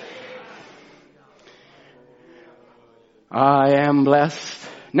 I am blessed.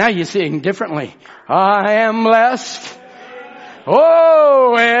 Now you're seeing differently. I am blessed.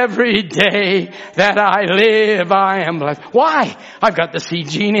 Oh, every day that I live, I am blessed. Why? I've got the seed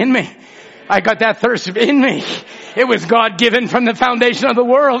gene in me. I got that thirst in me. It was God given from the foundation of the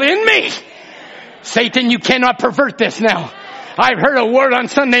world in me. Satan, you cannot pervert this now. I've heard a word on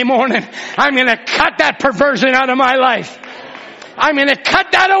Sunday morning. I'm going to cut that perversion out of my life. I'm going to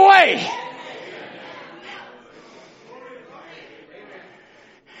cut that away.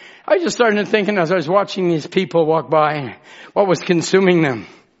 I just started thinking as I was watching these people walk by, what was consuming them.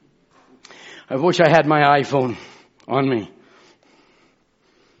 I wish I had my iPhone on me.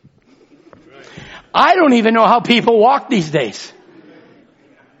 I don't even know how people walk these days.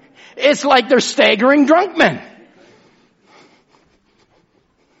 It's like they're staggering drunk men.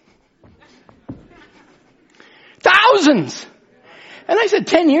 Thousands. And I said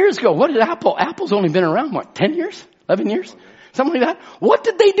 10 years ago, what did Apple? Apple's only been around, 10 years? 11 years? Something like that. What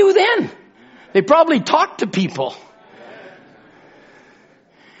did they do then? They probably talked to people.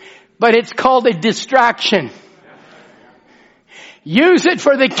 But it's called a distraction. Use it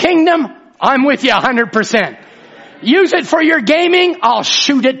for the kingdom. I'm with you 100%. Use it for your gaming, I'll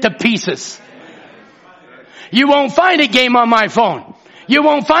shoot it to pieces. You won't find a game on my phone. You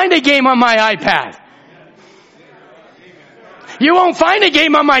won't find a game on my iPad. You won't find a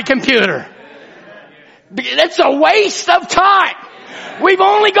game on my computer. It's a waste of time. We've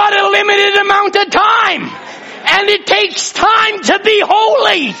only got a limited amount of time. And it takes time to be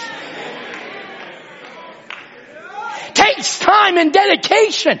holy. It takes time and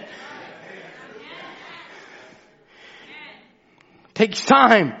dedication. It takes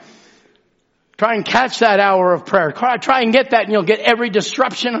time. Try and catch that hour of prayer. Try and get that and you'll get every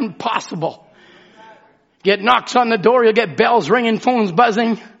disruption possible. Get knocks on the door, you'll get bells ringing, phones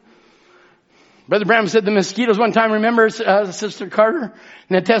buzzing. Brother Branham said the mosquitoes one time, remember Sister Carter?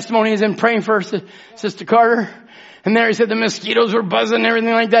 And the testimony is in praying for Sister Carter. And there he said the mosquitoes were buzzing and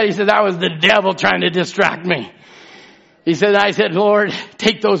everything like that. He said that was the devil trying to distract me. He said, I said, Lord,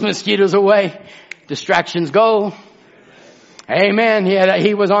 take those mosquitoes away. Distractions go. Amen.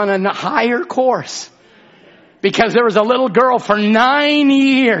 He was on a higher course. Because there was a little girl for 9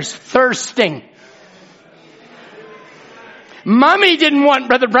 years thirsting. Mommy didn't want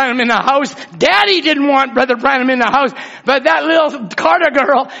Brother Branham in the house. Daddy didn't want Brother Branham in the house. But that little Carter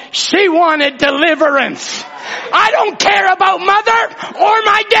girl, she wanted deliverance. I don't care about mother or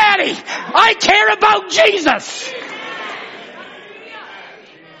my daddy. I care about Jesus.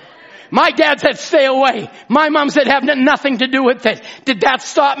 My dad said, stay away. My mom said, have nothing to do with it. Did that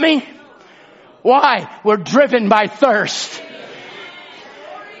stop me? Why? We're driven by thirst.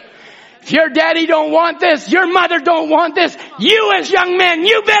 If your daddy don't want this, your mother don't want this, you as young men,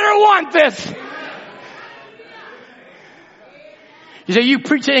 you better want this. You say, you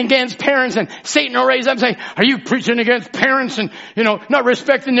preaching against parents, and Satan will raise up and say, are you preaching against parents and, not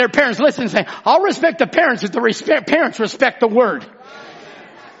respecting their parents? Listen, say, I'll respect the parents if the parents respect the word.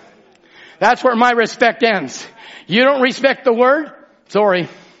 That's where my respect ends. You don't respect the word? Sorry.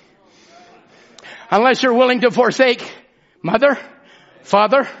 Unless you're willing to forsake mother,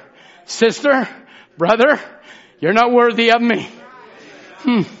 father, sister, brother, you're not worthy of me.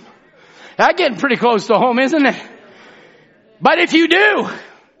 That's getting pretty close to home, isn't it? But if you do,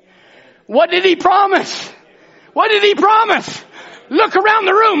 what did he promise? What did he promise? Look around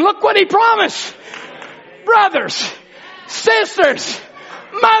the room. Look what he promised. Brothers, sisters,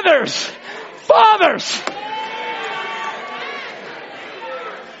 mothers, fathers.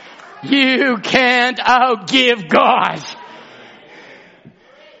 You can't outgive God.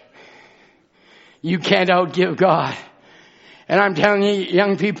 You can't outgive God. And I'm telling you,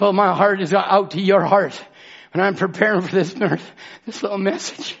 young people, my heart is out to your heart. And I'm preparing for this little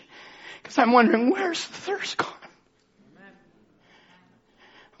message. Because I'm wondering, where's the thirst gone?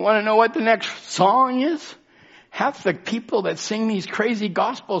 I want to know what the next song is. Half the people that sing these crazy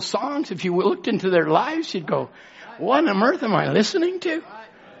gospel songs, if you looked into their lives, you'd go, what on earth am I listening to?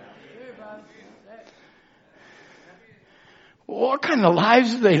 What kind of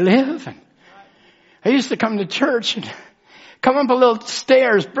lives do they live? And I used to come to church and come up a little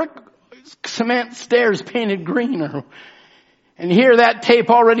stairs, brick cement stairs painted green, and hear that tape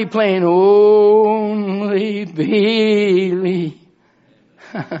already playing, Only Believe.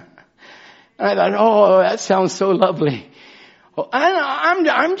 I thought, oh, that sounds so lovely. Well,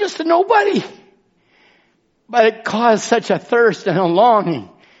 I'm just a nobody. But it caused such a thirst and a longing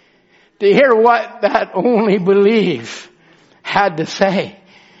to hear what that Only Believe had to say.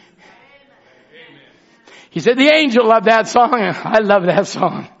 He said, the angel loved that song. I love that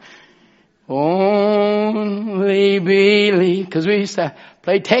song. Only believe. Because we used to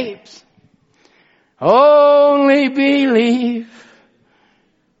play tapes. Only believe.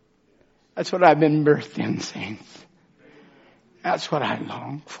 That's what I've been birthed in, saints. That's what I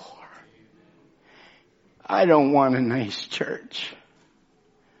long for. I don't want a nice church.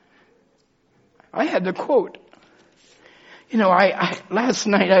 I had the quote. Last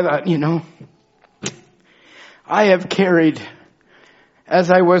night I thought, I have carried, as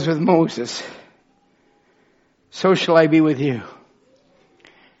I was with Moses, so shall I be with you.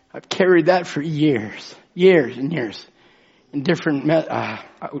 I've carried that for years and years, in different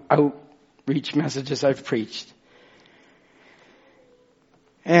outreach messages I've preached.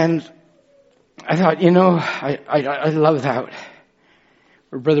 And I thought, I love that.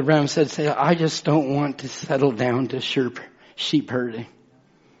 Where Brother Branham said, I just don't want to settle down to sheep herding.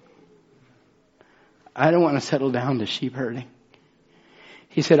 I don't want to settle down to sheep herding.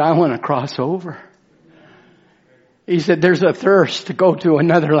 He said, I want to cross over. He said, there's a thirst to go to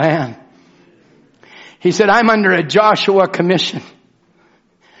another land. He said, I'm under a Joshua commission.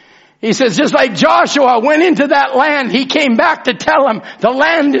 He says, just like Joshua went into that land, he came back to tell him the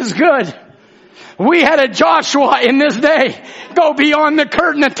land is good. We had a Joshua in this day go beyond the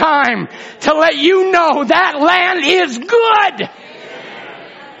curtain of time to let you know that land is good.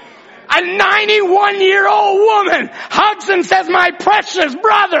 A 91-year-old woman hugs and says, my precious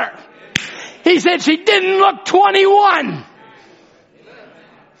brother. He said she didn't look 21.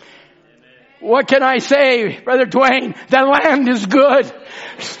 What can I say, Brother Dwayne? The land is good.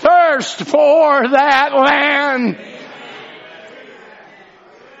 Thirst for that land.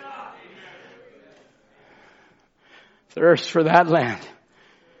 Thirst for that land.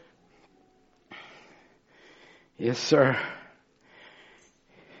 Yes, sir.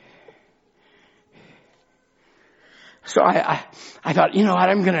 So I thought, you know what,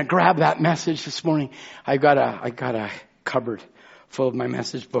 I'm going to grab that message this morning. I got a cupboard full of my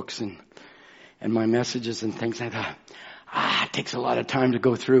message books and my messages and things. I thought, it takes a lot of time to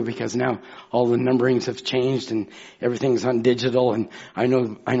go through because now all the numberings have changed and everything's on digital, and I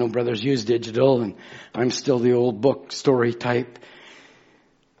know brothers use digital, and I'm still the old book story type.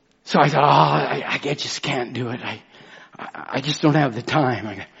 So I thought, I just can't do it. I just don't have the time.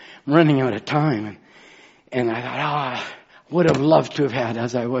 I'm running out of time. And I thought, would have loved to have had,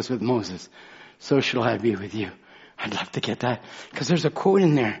 as I was with Moses, so shall I be with you. I'd love to get that, because there's a quote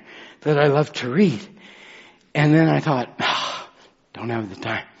in there that I love to read. And then I thought, don't have the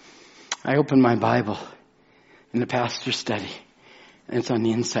time. I opened my Bible in the pastor's study, and it's on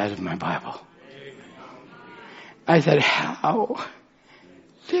the inside of my Bible. I said, how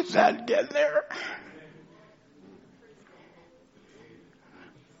did that get there?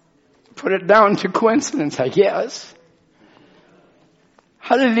 Put it down to coincidence, I guess.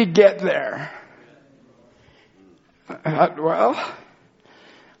 How did he get there? I thought, well,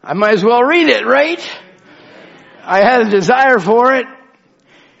 I might as well read it, right? I had a desire for it.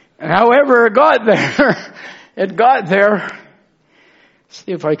 And however it got there, it got there.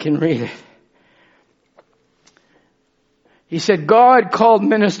 See if I can read it. He said, God called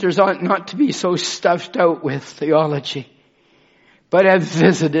ministers not to be so stuffed out with theology, but have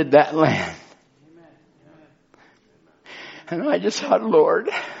visited that land. And I just thought, Lord,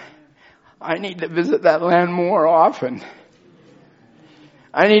 I need to visit that land more often.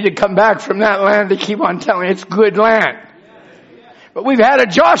 I need to come back from that land to keep on telling it's good land. But we've had a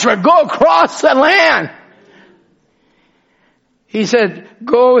Joshua go across the land. He said,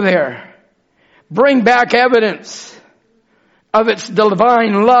 go there. Bring back evidence of its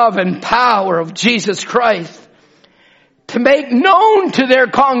divine love and power of Jesus Christ, to make known to their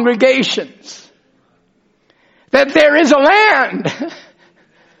congregations that there is a land.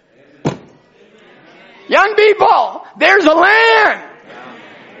 Young people, there's a land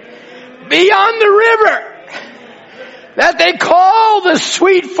beyond the river that they call the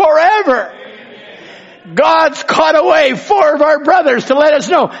sweet forever. God's caught away 4 of our brothers to let us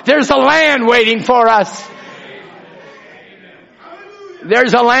know there's a land waiting for us.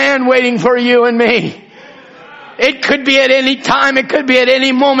 There's a land waiting for you and me. It could be at any time. It could be at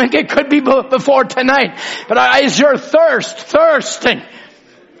any moment. It could be before tonight. But is your thirst thirsting?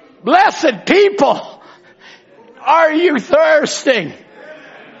 Blessed people, are you thirsting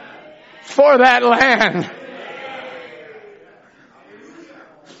for that land?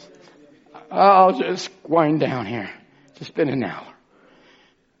 I'll just wind down here. It's been an hour.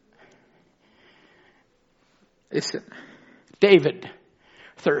 Listen, David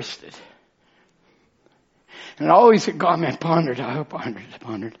thirsted. And always God, I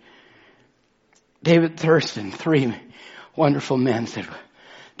pondered. David thirsted, and 3 wonderful men said,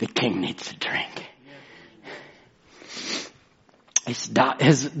 the king needs a drink.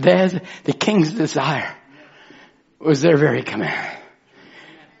 The king's desire was their very command.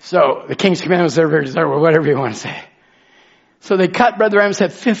 So the king's command was their very desire, or whatever you want to say. So they cut, Brother Ram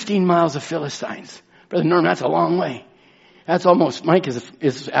said, 15 miles of Philistines. Brother Norm, that's a long way. That's almost, Mike,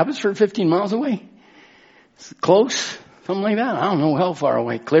 is Abbotsford 15 miles away? It's close? Something like that? I don't know how far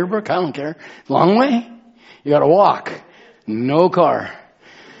away. Clearbrook? I don't care. Long way? You gotta walk. No car.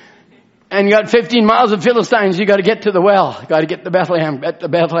 And you got 15 miles of Philistines, you gotta get to the well. You gotta get to Bethlehem.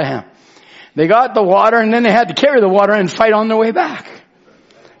 They got the water, and then they had to carry the water and fight on their way back.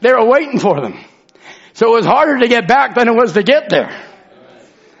 They were waiting for them. So it was harder to get back than it was to get there.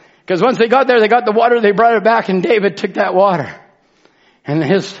 Because once they got there, they got the water, they brought it back, and David took that water. And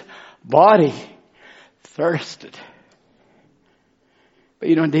his body thirsted. But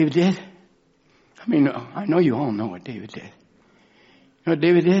you know what David did? I know you all know what David did. You know what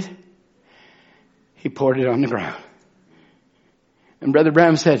David did? He poured it on the ground. And Brother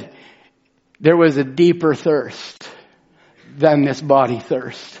Bram said, there was a deeper thirst than this body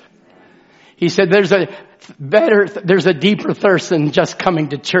thirst. He said, there's a deeper thirst than just coming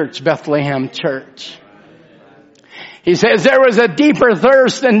to church, Bethlehem Church. He says there was a deeper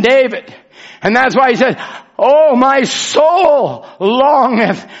thirst than David. And that's why he said, oh, my soul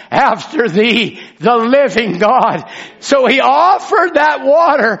longeth after thee, the living God. So he offered that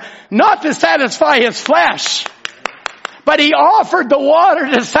water not to satisfy his flesh, but he offered the water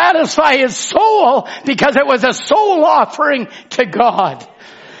to satisfy his soul because it was a soul offering to God.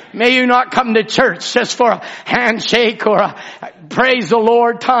 May you not come to church just for a handshake or a praise the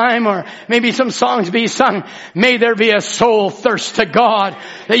Lord time or maybe some songs be sung. May there be a soul thirst to God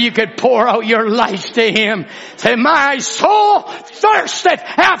that you could pour out your life to Him. Say, my soul thirsteth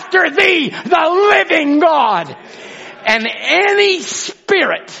after thee, the living God. And any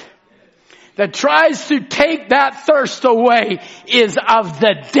spirit that tries to take that thirst away is of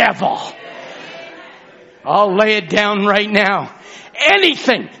the devil. I'll lay it down right now.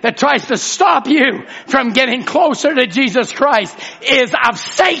 Anything that tries to stop you from getting closer to Jesus Christ is of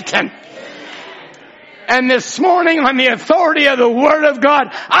Satan. And this morning, on the authority of the Word of God,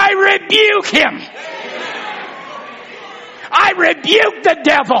 I rebuke him. I rebuke the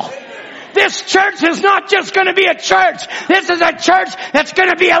devil. This church is not just going to be a church. This is a church that's going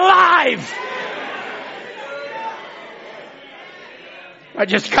to be alive. I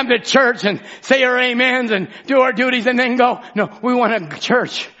just come to church and say our amens and do our duties and then go. No, we want a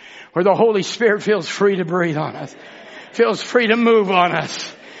church where the Holy Spirit feels free to breathe on us. Feels free to move on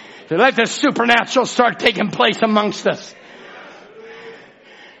us. To let the supernatural start taking place amongst us.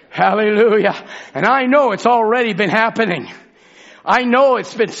 Hallelujah. And I know it's already been happening. I know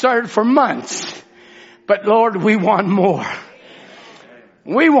it's been started for months. But Lord, we want more.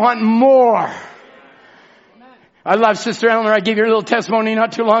 We want more. I love Sister Eleanor. I gave you a little testimony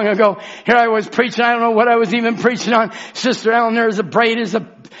not too long ago. Here I was preaching. I don't know what I was even preaching on. Sister Eleanor is a braid, is a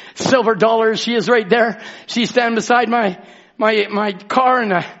silver dollar. She is right there. She's standing beside my car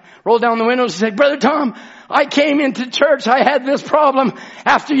and I rolled down the window. She said, Brother Tom, I came into church. I had this problem.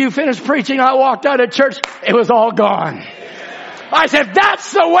 After you finished preaching, I walked out of church. It was all gone. I said,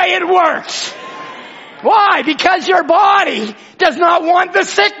 that's the way it works. Why? Because your body does not want the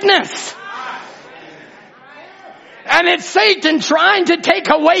sickness. And it's Satan trying to take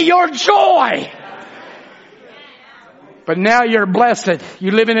away your joy. But now you're blessed.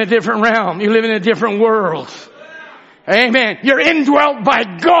 You live in a different realm. You live in a different world. Amen. You're indwelt by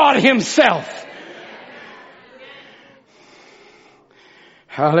God Himself.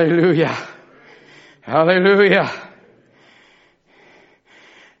 Hallelujah. Hallelujah.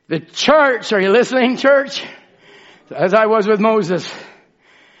 The church, are you listening, church? As I was with Moses.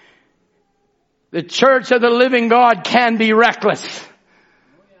 The church of the living God can be reckless.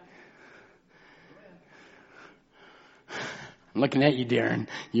 I'm looking at you, Darren.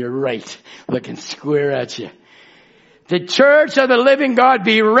 You're right. Looking square at you. The church of the living God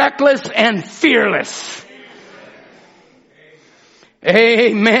be reckless and fearless.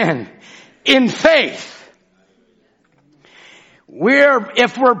 Amen. In faith.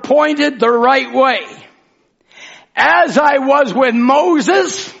 If we're pointed the right way. As I was with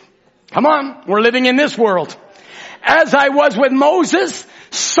Moses. Come on, we're living in this world. As I was with Moses,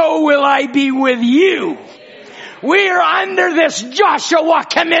 so will I be with you. We are under this Joshua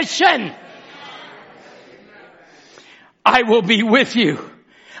commission. I will be with you.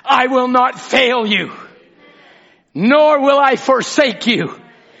 I will not fail you. Nor will I forsake you.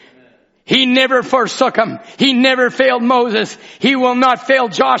 He never forsook him. He never failed Moses. He will not fail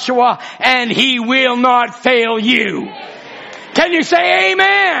Joshua. And He will not fail you. Can you say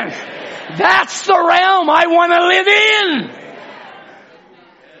amen? That's the realm I want to live in.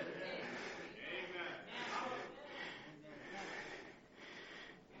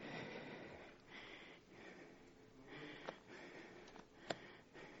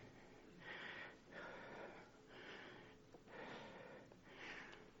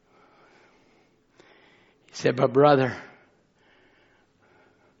 He said, but brother,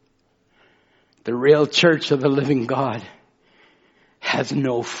 the real church of the living God has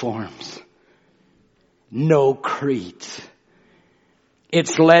no forms, no creeds.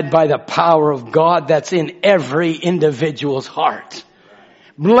 It's led by the power of God that's in every individual's heart.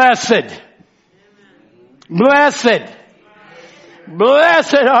 Blessed. Blessed.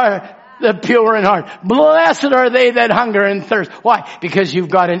 Blessed are the pure in heart. Blessed are they that hunger and thirst. Why? Because you've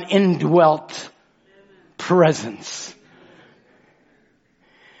got an indwelt presence.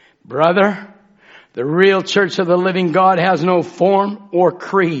 Brother, the real church of the living God has no form or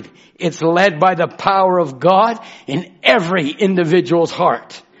creed. It's led by the power of God in every individual's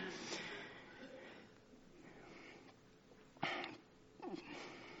heart.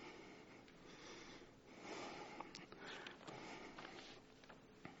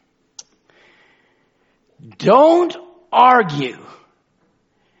 Don't argue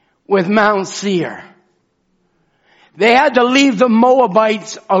with Mount Seir. They had to leave the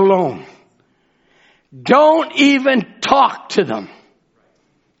Moabites alone. Don't even talk to them.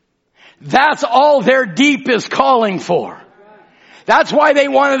 That's all their deep is calling for. That's why they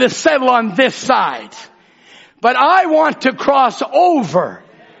wanted to settle on this side. But I want to cross over,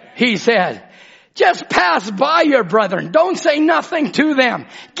 he said. Just pass by your brethren. Don't say nothing to them.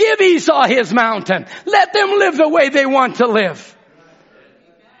 Give Esau his mountain. Let them live the way they want to live.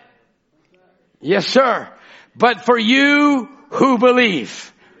 Yes, sir. But for you who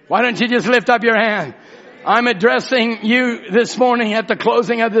believe, why don't you just lift up your hand? I'm addressing you this morning at the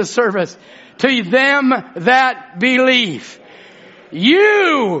closing of this service. To them that believe.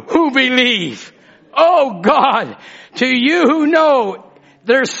 You who believe. Oh God, to you who know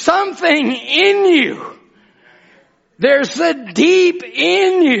there's something in you. There's the deep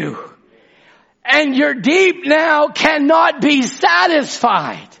in you. And your deep now cannot be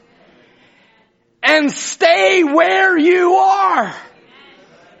satisfied. And stay where you are.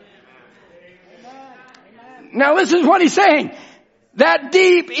 Now this is what he's saying. That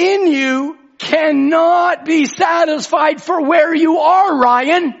deep in you cannot be satisfied for where you are,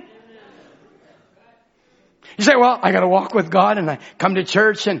 Ryan. You say, well, I got to walk with God and I come to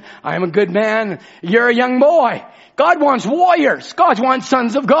church and I'm a good man. You're a young boy. God wants warriors. God wants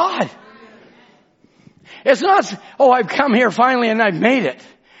sons of God. It's not, oh, I've come here finally and I've made it.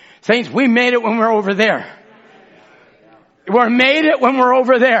 Saints, we made it when we're over there. We're made it when we're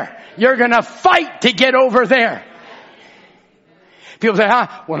over there. You're going to fight to get over there. People say,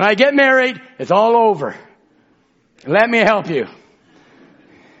 when I get married, it's all over. Let me help you.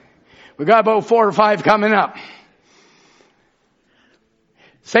 We got about 4 or 5 coming up.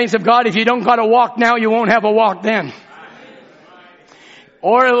 Saints of God, if you don't got a walk now, you won't have a walk then.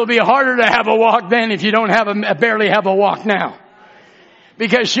 Or it'll be harder to have a walk then if you don't barely have a walk now.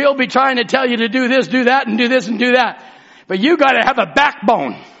 Because she'll be trying to tell you to do this, do that, and do this and do that. But you got to have a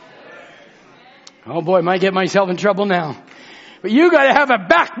backbone. Oh boy, I might get myself in trouble now. But you got to have a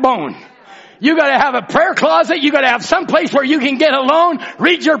backbone. You got to have a prayer closet. You got to have some place where you can get alone,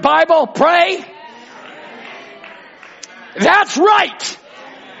 read your Bible, pray. That's right.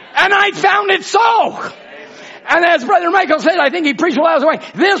 And I found it so. And as Brother Michael said, I think he preached while I was away,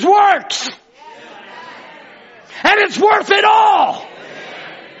 this works. And it's worth it all.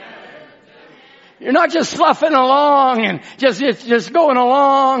 You're not just sloughing along and just going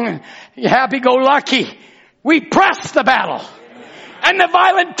along and you're happy-go-lucky. We press the battle. And the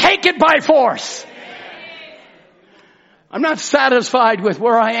violent take it by force. I'm not satisfied with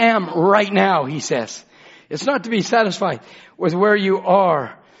where I am right now, he says. It's not to be satisfied with where you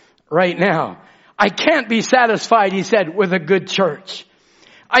are right now. I can't be satisfied, he said, with a good church.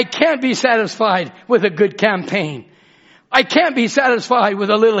 I can't be satisfied with a good campaign. I can't be satisfied with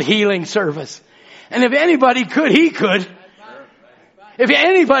a little healing service. And if anybody could, he could. If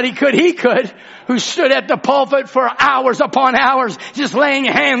anybody could, he could. Who stood at the pulpit for hours upon hours, just laying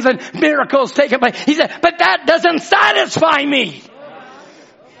hands and miracles taken place. He said, but that doesn't satisfy me.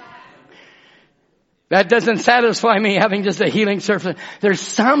 That doesn't satisfy me having just a healing service. There's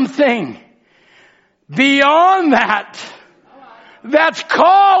something beyond that that's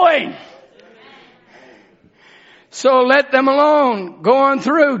calling. So let them alone. Go on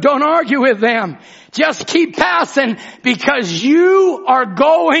through. Don't argue with them. Just keep passing because you are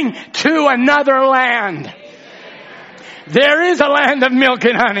going to another land. There is a land of milk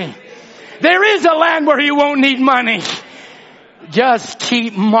and honey. There is a land where you won't need money. Just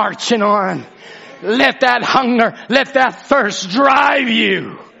keep marching on. Let that hunger, let that thirst drive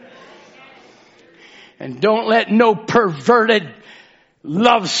you. And don't let no perverted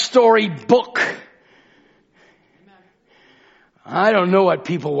love story book. I don't know what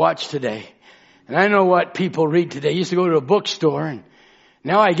people watch today. And I know what people read today. I used to go to a bookstore and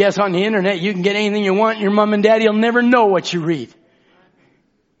now I guess on the internet you can get anything you want. Your mom and daddy will never know what you read.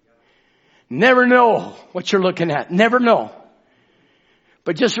 Never know what you're looking at. Never know.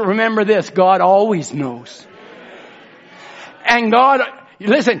 But just remember this, God always knows. And God,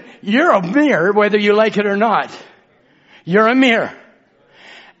 listen, you're a mirror whether you like it or not. You're a mirror.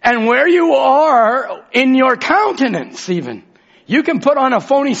 And where you are in your countenance even. You can put on a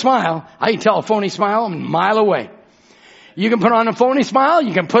phony smile. I can tell a phony smile a mile away. You can put on a phony smile.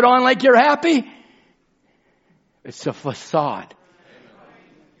 You can put on like you're happy. It's a facade.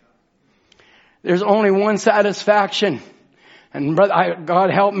 There's only one satisfaction. And brother, God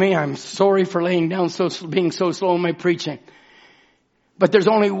help me. I'm sorry for laying down being so slow in my preaching. But there's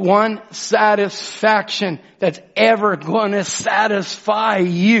only one satisfaction that's ever going to satisfy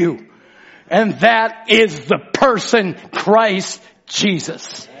you. And that is the person Christ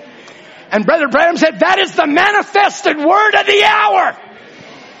Jesus. And Brother Branham said, that is the manifested word of the hour.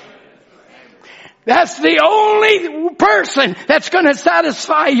 That's the only person that's going to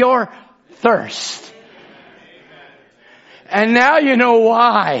satisfy your thirst. And now you know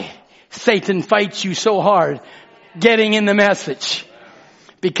why Satan fights you so hard getting in the message.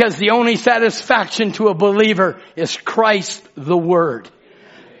 Because the only satisfaction to a believer is Christ the Word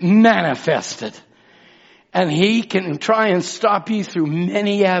manifested. And he can try and stop you through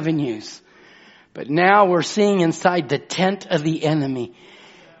many avenues. But now we're seeing inside the tent of the enemy.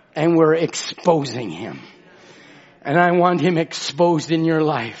 And we're exposing him. And I want him exposed in your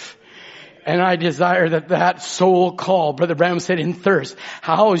life. And I desire that soul call. Brother Branham said in thirst.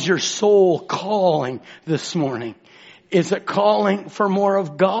 How is your soul calling this morning? Is it calling for more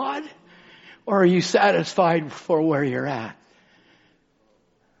of God? Or are you satisfied for where you're at?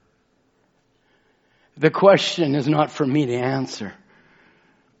 The question is not for me to answer.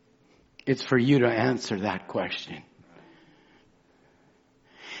 It's for you to answer that question.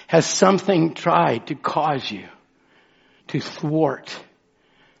 Has something tried to cause you to thwart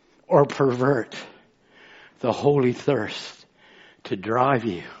or pervert the holy thirst to drive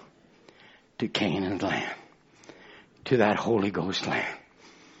you to Canaan's land, to that Holy Ghost land,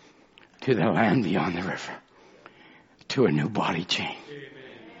 to the land beyond the river, to a new body change?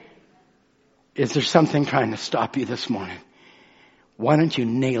 Is there something trying to stop you this morning? Why don't you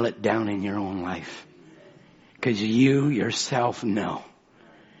nail it down in your own life? Because you yourself know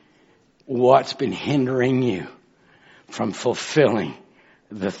what's been hindering you from fulfilling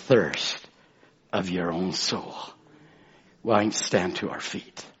the thirst of your own soul. Why don't you stand to our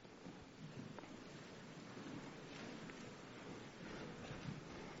feet?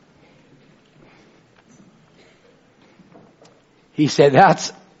 He said,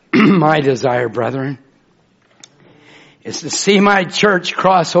 that's my desire, brethren, is to see my church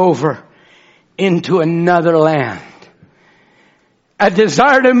cross over into another land. A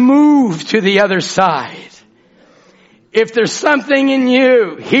desire to move to the other side. If there's something in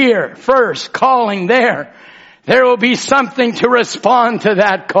you here, first, calling there will be something to respond to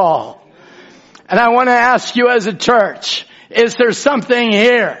that call. And I want to ask you as a church, is there something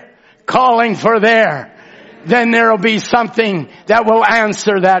here calling for there? Then there will be something that will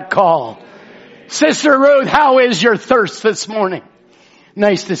answer that call. Sister Ruth, how is your thirst this morning?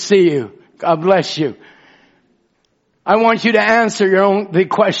 Nice to see you. God bless you. I want you to answer the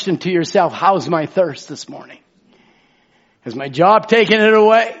question to yourself. How's my thirst this morning? Has my job taken it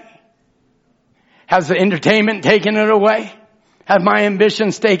away? Has the entertainment taken it away? Have my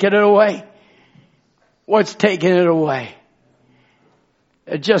ambitions taken it away? What's taking it away?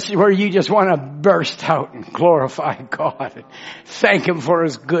 Just where you just want to burst out and glorify God and thank Him for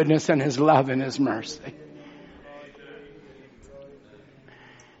His goodness and His love and His mercy.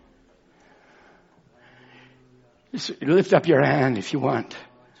 Just lift up your hand if you want.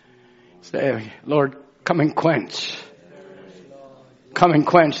 Say, Lord, come and quench. Come and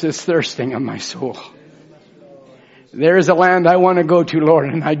quench this thirsting of my soul. There is a land I want to go to, Lord,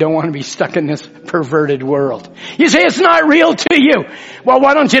 and I don't want to be stuck in this perverted world. You say it's not real to you. Well,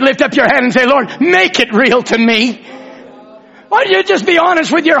 why don't you lift up your hand and say, Lord, make it real to me. Why don't you just be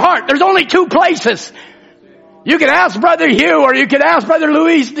honest with your heart? There's only two places. You can ask Brother Hugh or you can ask Brother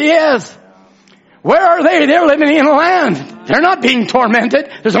Luis Diaz. Where are they? They're living in a land. They're not being tormented.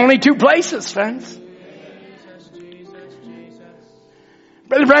 There's only two places, friends.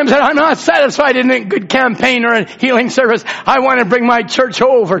 Brother Branham said, I'm not satisfied in a good campaign or a healing service. I want to bring my church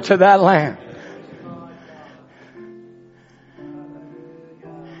over to that land.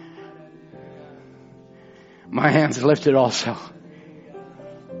 My hands lifted also.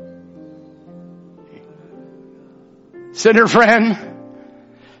 Sinner friend,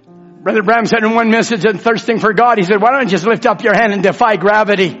 Brother Branham said in one message on thirsting for God, he said, why don't you just lift up your hand and defy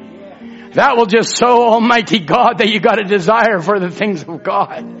gravity? That will just show Almighty God that you got a desire for the things of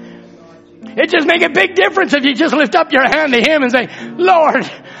God. It just make a big difference if you just lift up your hand to Him and say, Lord,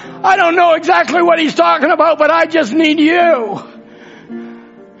 I don't know exactly what He's talking about, but I just need you.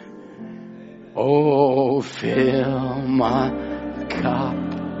 Oh, fill my cup,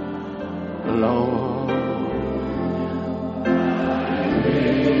 Lord.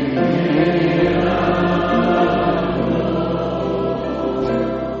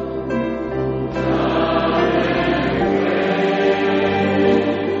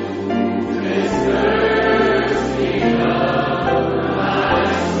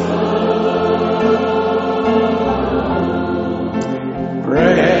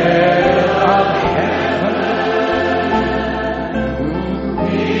 Bread of heaven,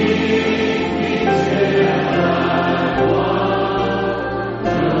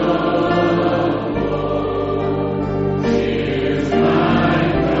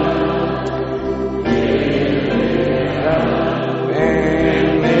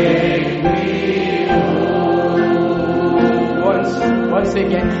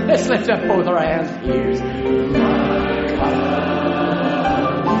 Let's lift up both our hands. Here's my cup.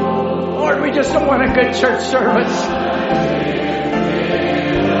 Lord, we just don't want a good church service.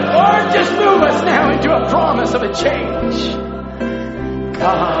 Lord, just move us now into a promise of a change.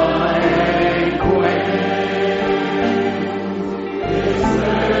 Come and quench this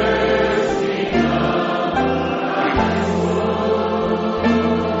thirsting of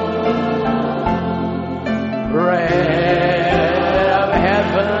bread of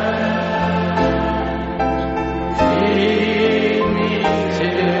heaven, feed me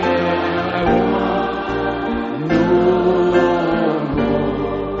till I want no more.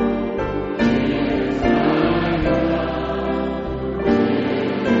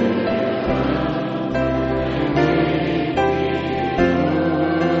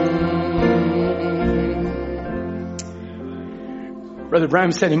 Brother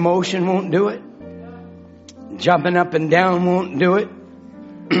Branham said emotion won't do it. Jumping up and down won't do it.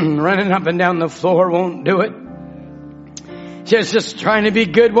 Running up and down the floor won't do it. Just trying to be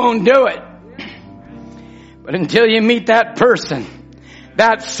good won't do it. But until you meet that person,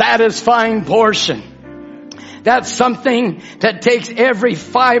 that satisfying portion, that's something that takes every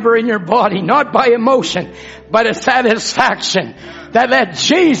fiber in your body, not by emotion, but a satisfaction that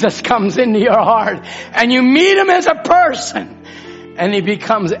Jesus comes into your heart and you meet him as a person and he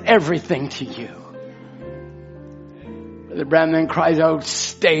becomes everything to you. Brother Branham then cries out,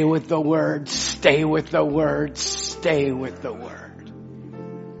 stay with the word, stay with the word, stay with the word.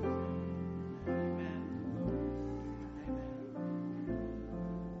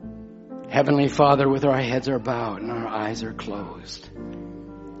 Heavenly Father, with our heads are bowed and our eyes are closed,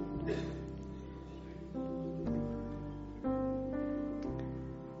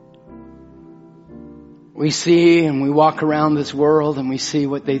 we see and we walk around this world and we see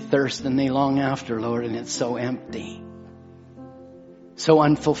what they thirst and they long after, Lord, and it's so empty, so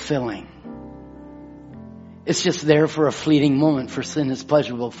unfulfilling. It's just there for a fleeting moment, for sin is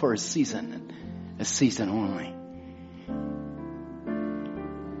pleasurable for a season only.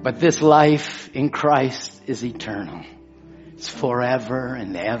 But this life in Christ is eternal. It's forever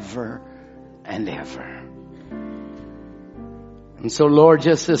and ever and ever. And so, Lord,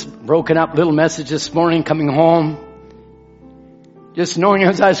 just this broken up little message this morning coming home, just knowing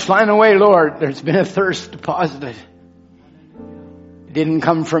as I was flying away, Lord, there's been a thirst deposited. It didn't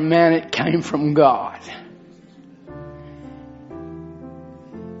come from man, it came from God.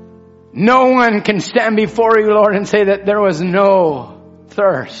 No one can stand before you, Lord, and say that there was no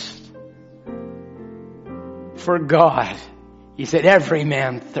thirst for God. He said every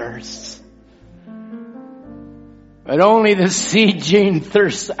man thirsts. But only the seed gene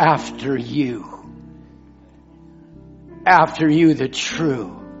thirsts after you. After you, the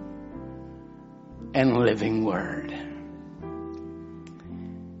true and living word.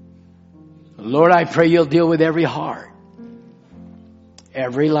 Lord, I pray you'll deal with every heart,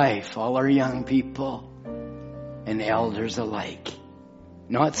 every life, all our young people and elders alike.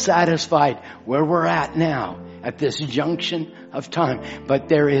 Not satisfied where we're at now, at this junction of time. But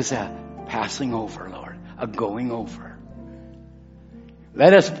there is a passing over, Lord, a going over.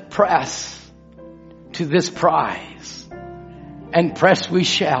 Let us press to this prize. And press we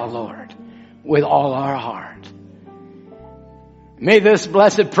shall, Lord, with all our heart. May this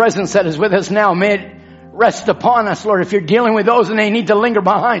blessed presence that is with us now, may it rest upon us, Lord. If you're dealing with those and they need to linger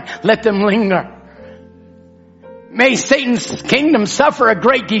behind, let them linger. May Satan's kingdom suffer a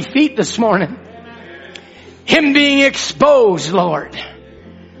great defeat this morning. Him being exposed, Lord.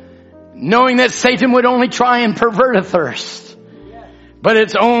 Knowing that Satan would only try and pervert a thirst. But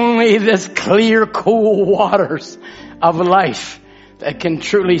it's only this clear, cool waters of life that can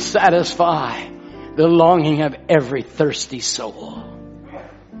truly satisfy the longing of every thirsty soul.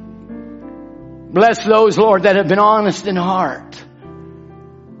 Bless those, Lord, that have been honest in heart,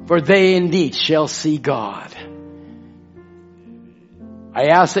 for they indeed shall see God. I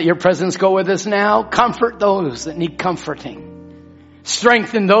ask that your presence go with us now. Comfort those that need comforting.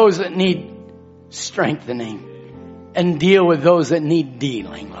 Strengthen those that need strengthening. And deal with those that need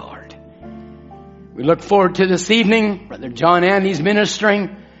dealing, Lord. We look forward to this evening. Brother John Andy's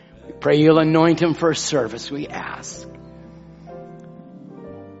ministering. We pray you'll anoint him for service, we ask.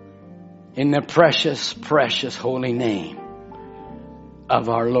 In the precious, precious holy name of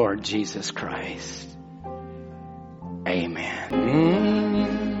our Lord Jesus Christ. Amen.